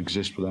God couldn't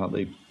exist without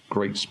the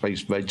great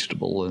space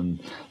vegetable, and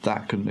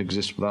that couldn't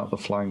exist without the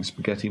flying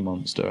spaghetti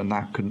monster, and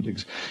that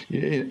couldn't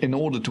in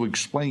order to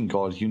explain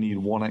God, you need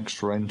one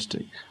extra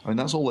entity. I mean,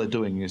 that's all they're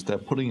doing, is they're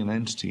putting an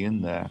entity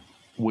in there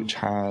which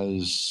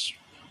has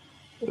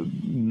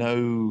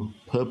no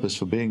purpose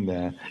for being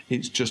there.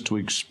 It's just to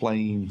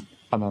explain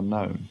an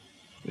unknown.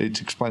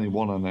 It's explaining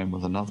one unknown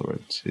with another.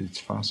 It's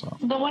facile.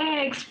 The way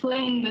I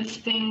explain this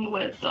thing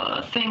with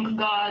thank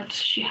God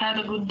she had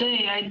a good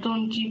day, I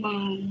don't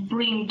even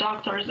bring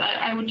doctors.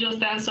 I would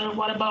just answer,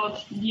 what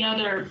about the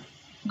other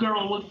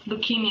girl with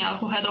leukemia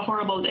who had a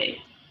horrible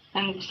day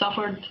and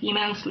suffered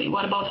immensely?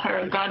 What about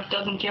her? God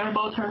doesn't care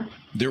about her?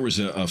 There was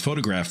a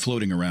photograph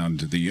floating around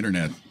the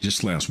internet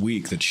just last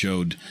week that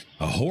showed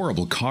a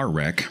horrible car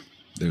wreck.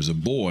 There's a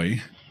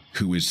boy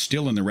who is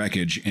still in the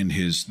wreckage, and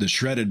the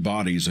shredded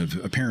bodies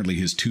of apparently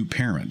his two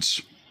parents.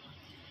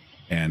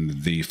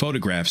 And the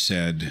photograph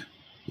said,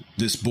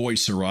 this boy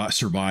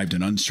survived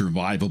an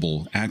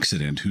unsurvivable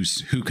accident.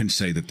 Who can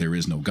say that there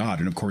is no God?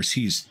 And of course,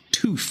 he's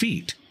 2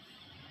 feet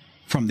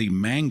from the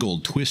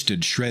mangled,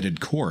 twisted,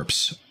 shredded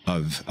corpse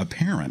of a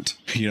parent.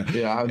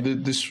 Yeah,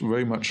 this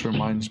very much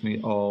reminds me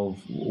of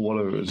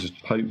whatever it was,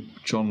 Pope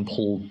John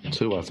Paul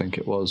II, I think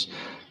it was,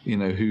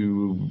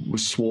 who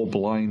swore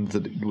blind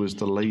that it was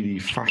the Lady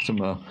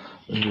Fatima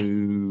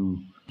who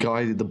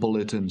guided the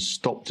bullet and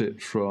stopped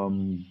it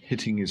from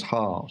hitting his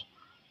heart.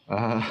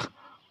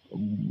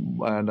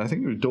 And I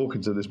think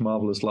Dawkins had this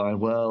marvelous line,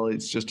 well,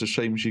 it's just a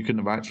shame she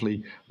couldn't have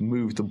actually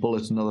moved the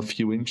bullet another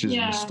few inches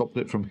and stopped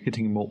it from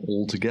hitting him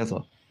altogether.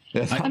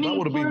 Yeah,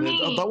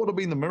 that would have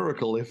been the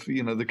miracle if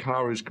the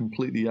car is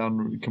completely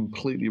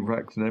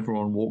wrecked and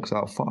everyone walks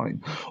out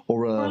fine,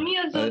 or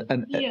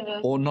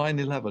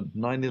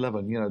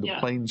 9/11. The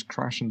planes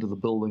crash into the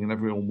building and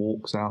everyone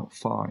walks out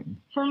fine.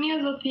 For me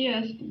as a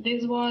theist,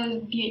 this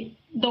was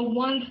the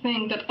one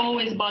thing that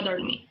always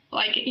bothered me.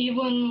 Like,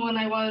 even when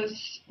I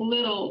was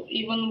little,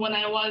 even when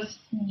I was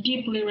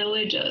deeply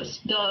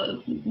religious,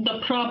 the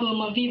problem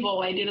of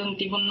evil, I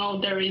didn't even know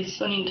there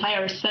is an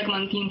entire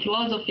segment in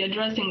philosophy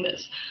addressing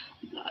this.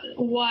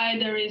 Why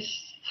there is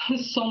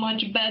so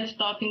much bad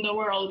stuff in the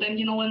world. And,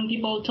 when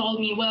people told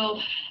me,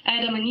 well,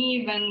 Adam and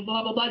Eve and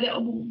blah, blah, blah,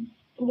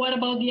 what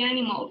about the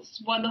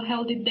animals? What the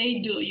hell did they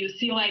do? You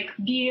see, like,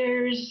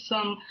 deers,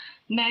 some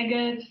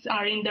maggots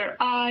are in their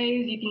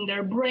eyes, eating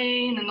their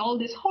brain, and all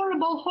this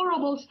horrible,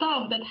 horrible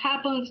stuff that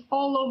happens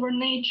all over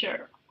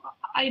nature.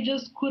 I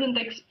just couldn't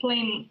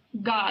explain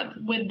God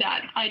with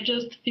that. I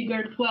just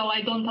figured, well,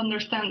 I don't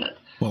understand it.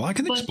 Well, I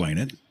can explain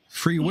it.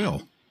 Free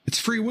will. It's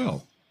free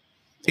will.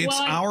 It's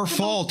our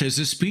fault as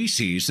a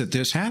species that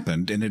this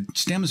happened, and it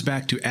stems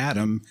back to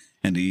Adam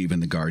and Eve in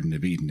the Garden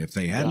of Eden. If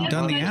they hadn't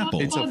done the apple,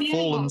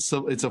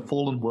 it's a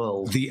fallen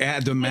world.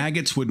 The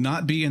maggots would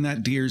not be in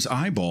that deer's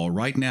eyeball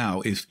right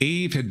now if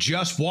Eve had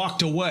just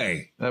walked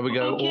away. There we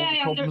go. All the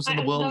problems in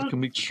the world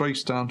can be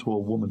traced down to a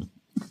woman.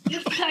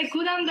 Yes, I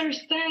could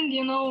understand,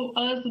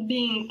 us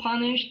being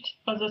punished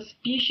as a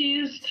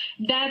species.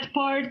 That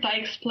part I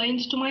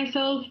explained to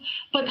myself.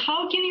 But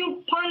how can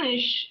you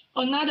punish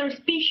another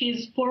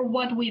species for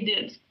what we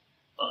did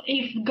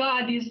if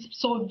God is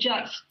so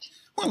just?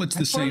 Well, it's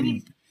the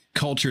same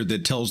culture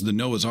that tells the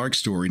Noah's Ark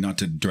story, not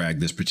to drag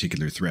this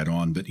particular thread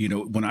on, but,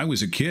 when I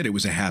was a kid, it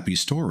was a happy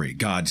story.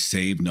 God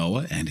saved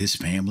Noah and his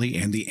family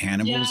and the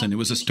animals, and it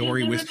was a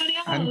story with...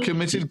 And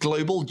committed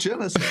global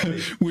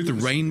genocide. With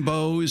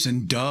rainbows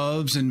and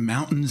doves and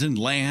mountains and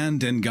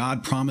land, and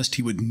God promised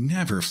he would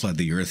never flood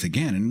the earth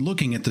again. And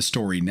looking at the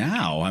story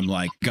now, I'm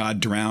like, God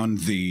drowned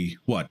the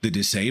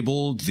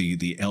disabled,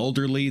 the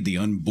elderly, the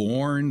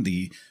unborn,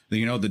 the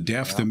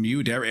deaf, the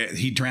mute.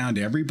 He drowned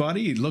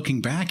everybody.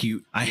 Looking back,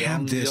 I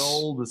have this... The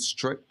old, the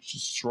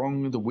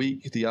strong, the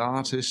weak, the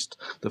artist,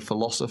 the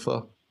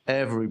philosopher,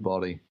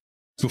 everybody.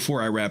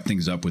 Before I wrap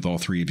things up with all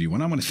three of you,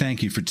 and I want to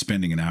thank you for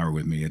spending an hour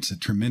with me. It's a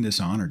tremendous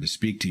honor to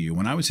speak to you.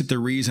 When I was at the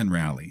Reason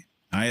Rally,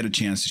 I had a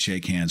chance to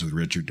shake hands with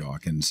Richard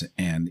Dawkins,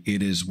 and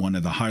it is one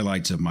of the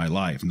highlights of my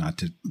life, not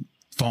to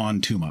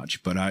fawn too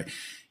much, but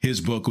his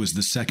book was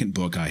the second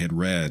book I had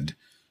read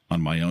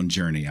on my own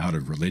journey out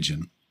of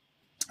religion.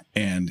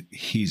 And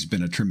he's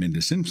been a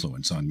tremendous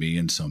influence on me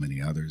and so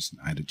many others.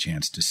 I had a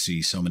chance to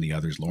see so many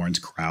others. Lawrence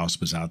Krauss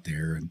was out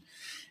there and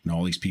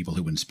all these people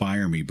who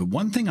inspire me. But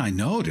one thing I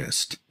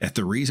noticed at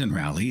the Reason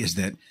Rally is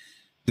that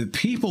the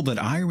people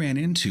that I ran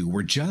into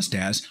were just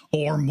as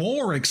or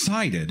more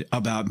excited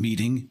about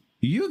meeting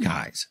you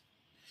guys.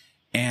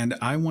 And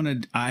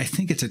I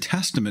think it's a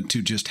testament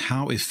to just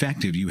how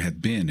effective you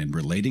have been in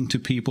relating to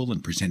people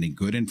and presenting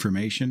good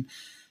information.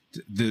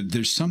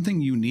 There's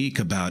something unique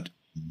about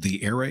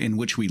the era in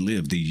which we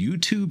live, the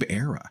YouTube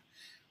era,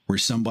 where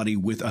somebody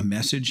with a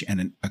message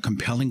and a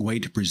compelling way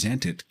to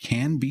present it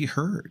can be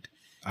heard.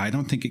 I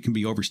don't think it can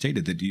be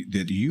overstated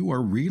that you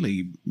are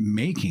really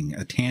making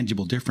a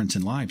tangible difference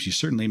in lives. You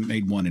certainly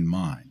made one in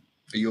mine.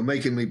 You're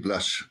making me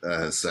blush,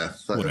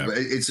 Seth. Whatever.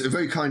 It's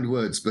very kind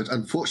words, but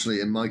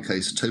unfortunately, in my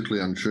case, totally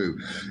untrue.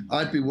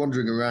 I'd be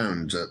wandering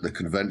around at the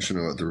convention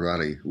or at the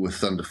rally with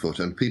Thunderf00t,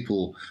 and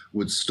people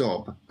would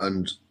stop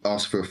and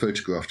ask for a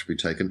photograph to be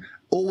taken,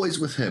 always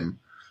with him.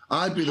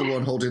 I'd be the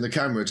one holding the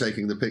camera,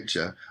 taking the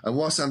picture, and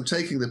whilst I'm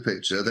taking the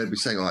picture, they'd be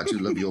saying, "Oh, I do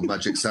love your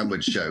magic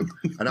sandwich show,"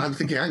 and I'm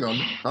thinking, "Hang on,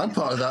 I'm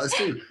part of that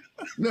too."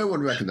 No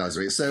one recognised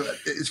me, so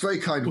it's very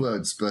kind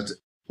words, but.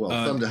 Well,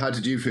 Thunder, how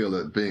did you feel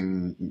at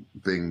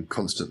being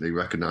constantly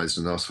recognised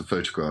and asked for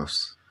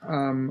photographs?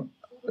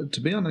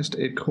 To be honest,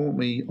 it caught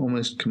me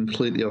almost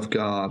completely off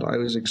guard. I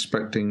was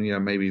expecting,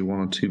 maybe one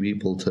or two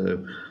people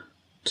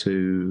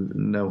to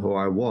know who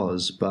I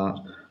was,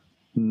 but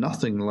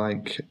nothing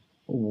like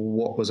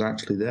what was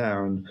actually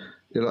there. And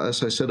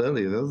as I said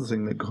earlier, the other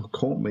thing that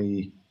caught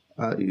me,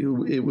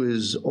 it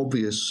was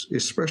obvious,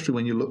 especially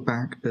when you look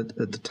back at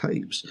the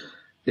tapes,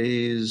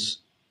 is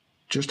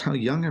just how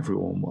young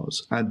everyone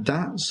was. And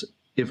that's,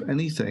 if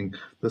anything,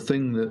 the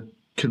thing that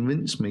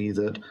convinced me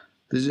that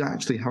this is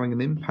actually having an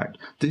impact.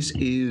 This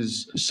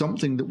is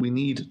something that we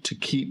need to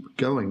keep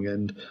going.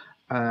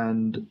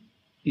 And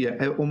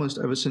yeah, almost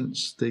ever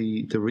since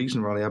the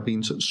Reason Rally, I've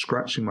been sort of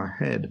scratching my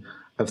head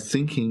of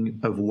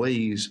thinking of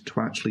ways to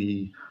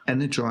actually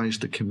energize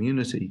the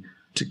community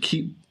to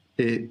keep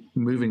it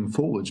moving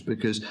forwards,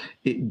 because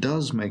it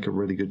does make a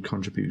really good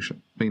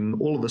contribution. I mean,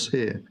 all of us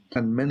here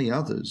and many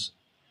others,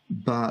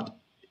 but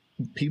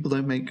people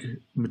don't make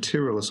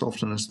material as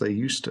often as they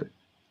used to.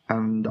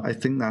 And I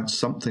think that's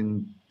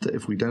something that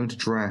if we don't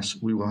address,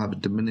 we will have a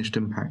diminished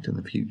impact in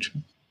the future.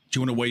 Do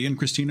you want to weigh in,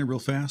 Cristina, real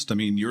fast? I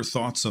mean, your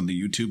thoughts on the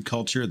YouTube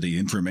culture, the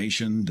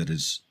information that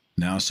is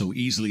now so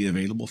easily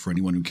available for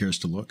anyone who cares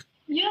to look?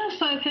 Yes,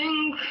 I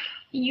think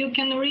you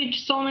can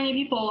reach so many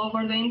people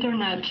over the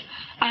internet.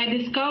 I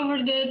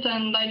discovered it,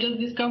 and I just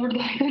discovered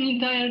like an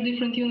entire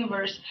different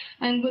universe.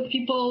 And with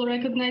people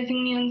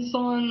recognizing me and so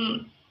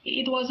on,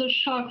 it was a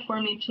shock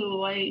for me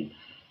too,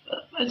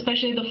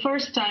 especially the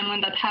first time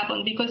when that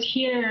happened, because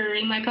here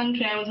in my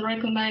country I was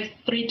recognized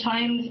 3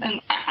 times, and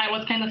I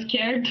was kind of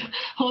scared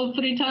all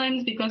 3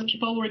 times because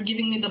people were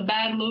giving me the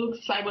bad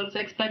looks. I was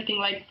expecting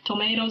like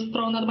tomatoes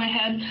thrown at my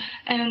head,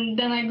 and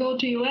then I go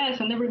to US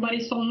and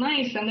everybody's so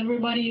nice and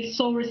everybody is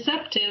so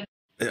receptive.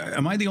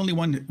 am I the only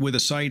one with a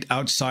site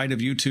outside of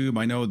YouTube?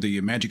 I know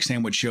the Magic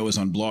Sandwich Show is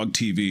on Blog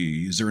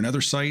TV. Is there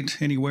another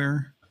site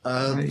anywhere?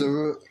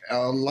 There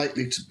are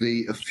likely to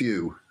be a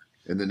few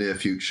in the near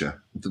future.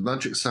 The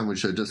Magic Sandwich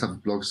Show does have a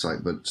blog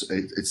site, but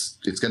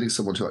it's getting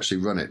someone to actually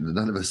run it, and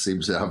none of us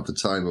seem to have the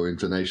time or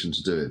inclination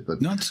to do it.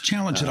 But no, it's a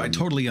challenge that I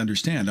totally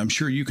understand. I'm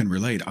sure you can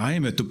relate. I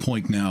am at the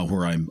point now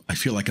where I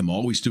feel like I'm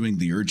always doing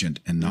the urgent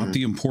and not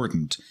the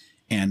important,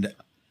 and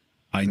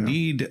I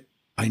need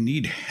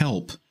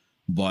help,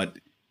 but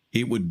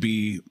it would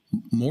be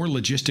more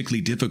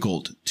logistically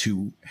difficult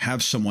to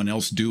have someone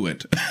else do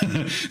it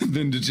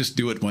than to just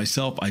do it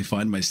myself. I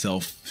find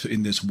myself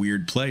in this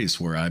weird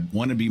place where I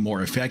want to be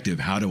more effective.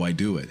 How do I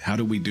do it? How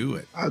do we do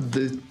it?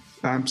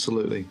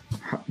 Absolutely.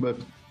 But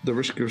the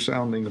risk of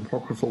sounding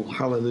apocryphal,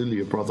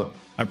 hallelujah, brother.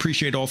 I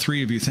appreciate all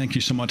three of you. Thank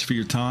you so much for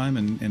your time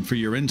and for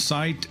your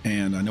insight.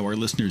 And I know our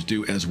listeners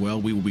do as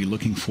well. We will be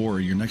looking for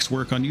your next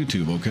work on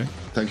YouTube, okay?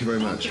 Thank you very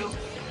much.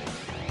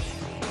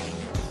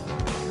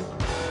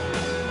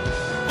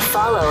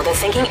 Follow The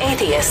Thinking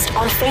Atheist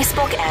on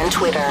Facebook and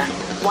Twitter.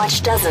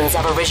 Watch dozens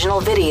of original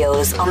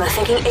videos on the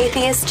Thinking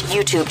Atheist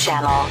YouTube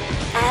channel.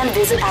 And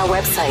visit our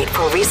website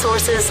for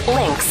resources,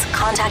 links,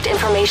 contact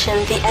information,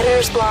 the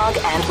editor's blog,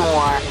 and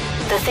more.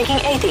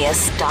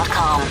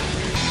 thethinkingatheist.com.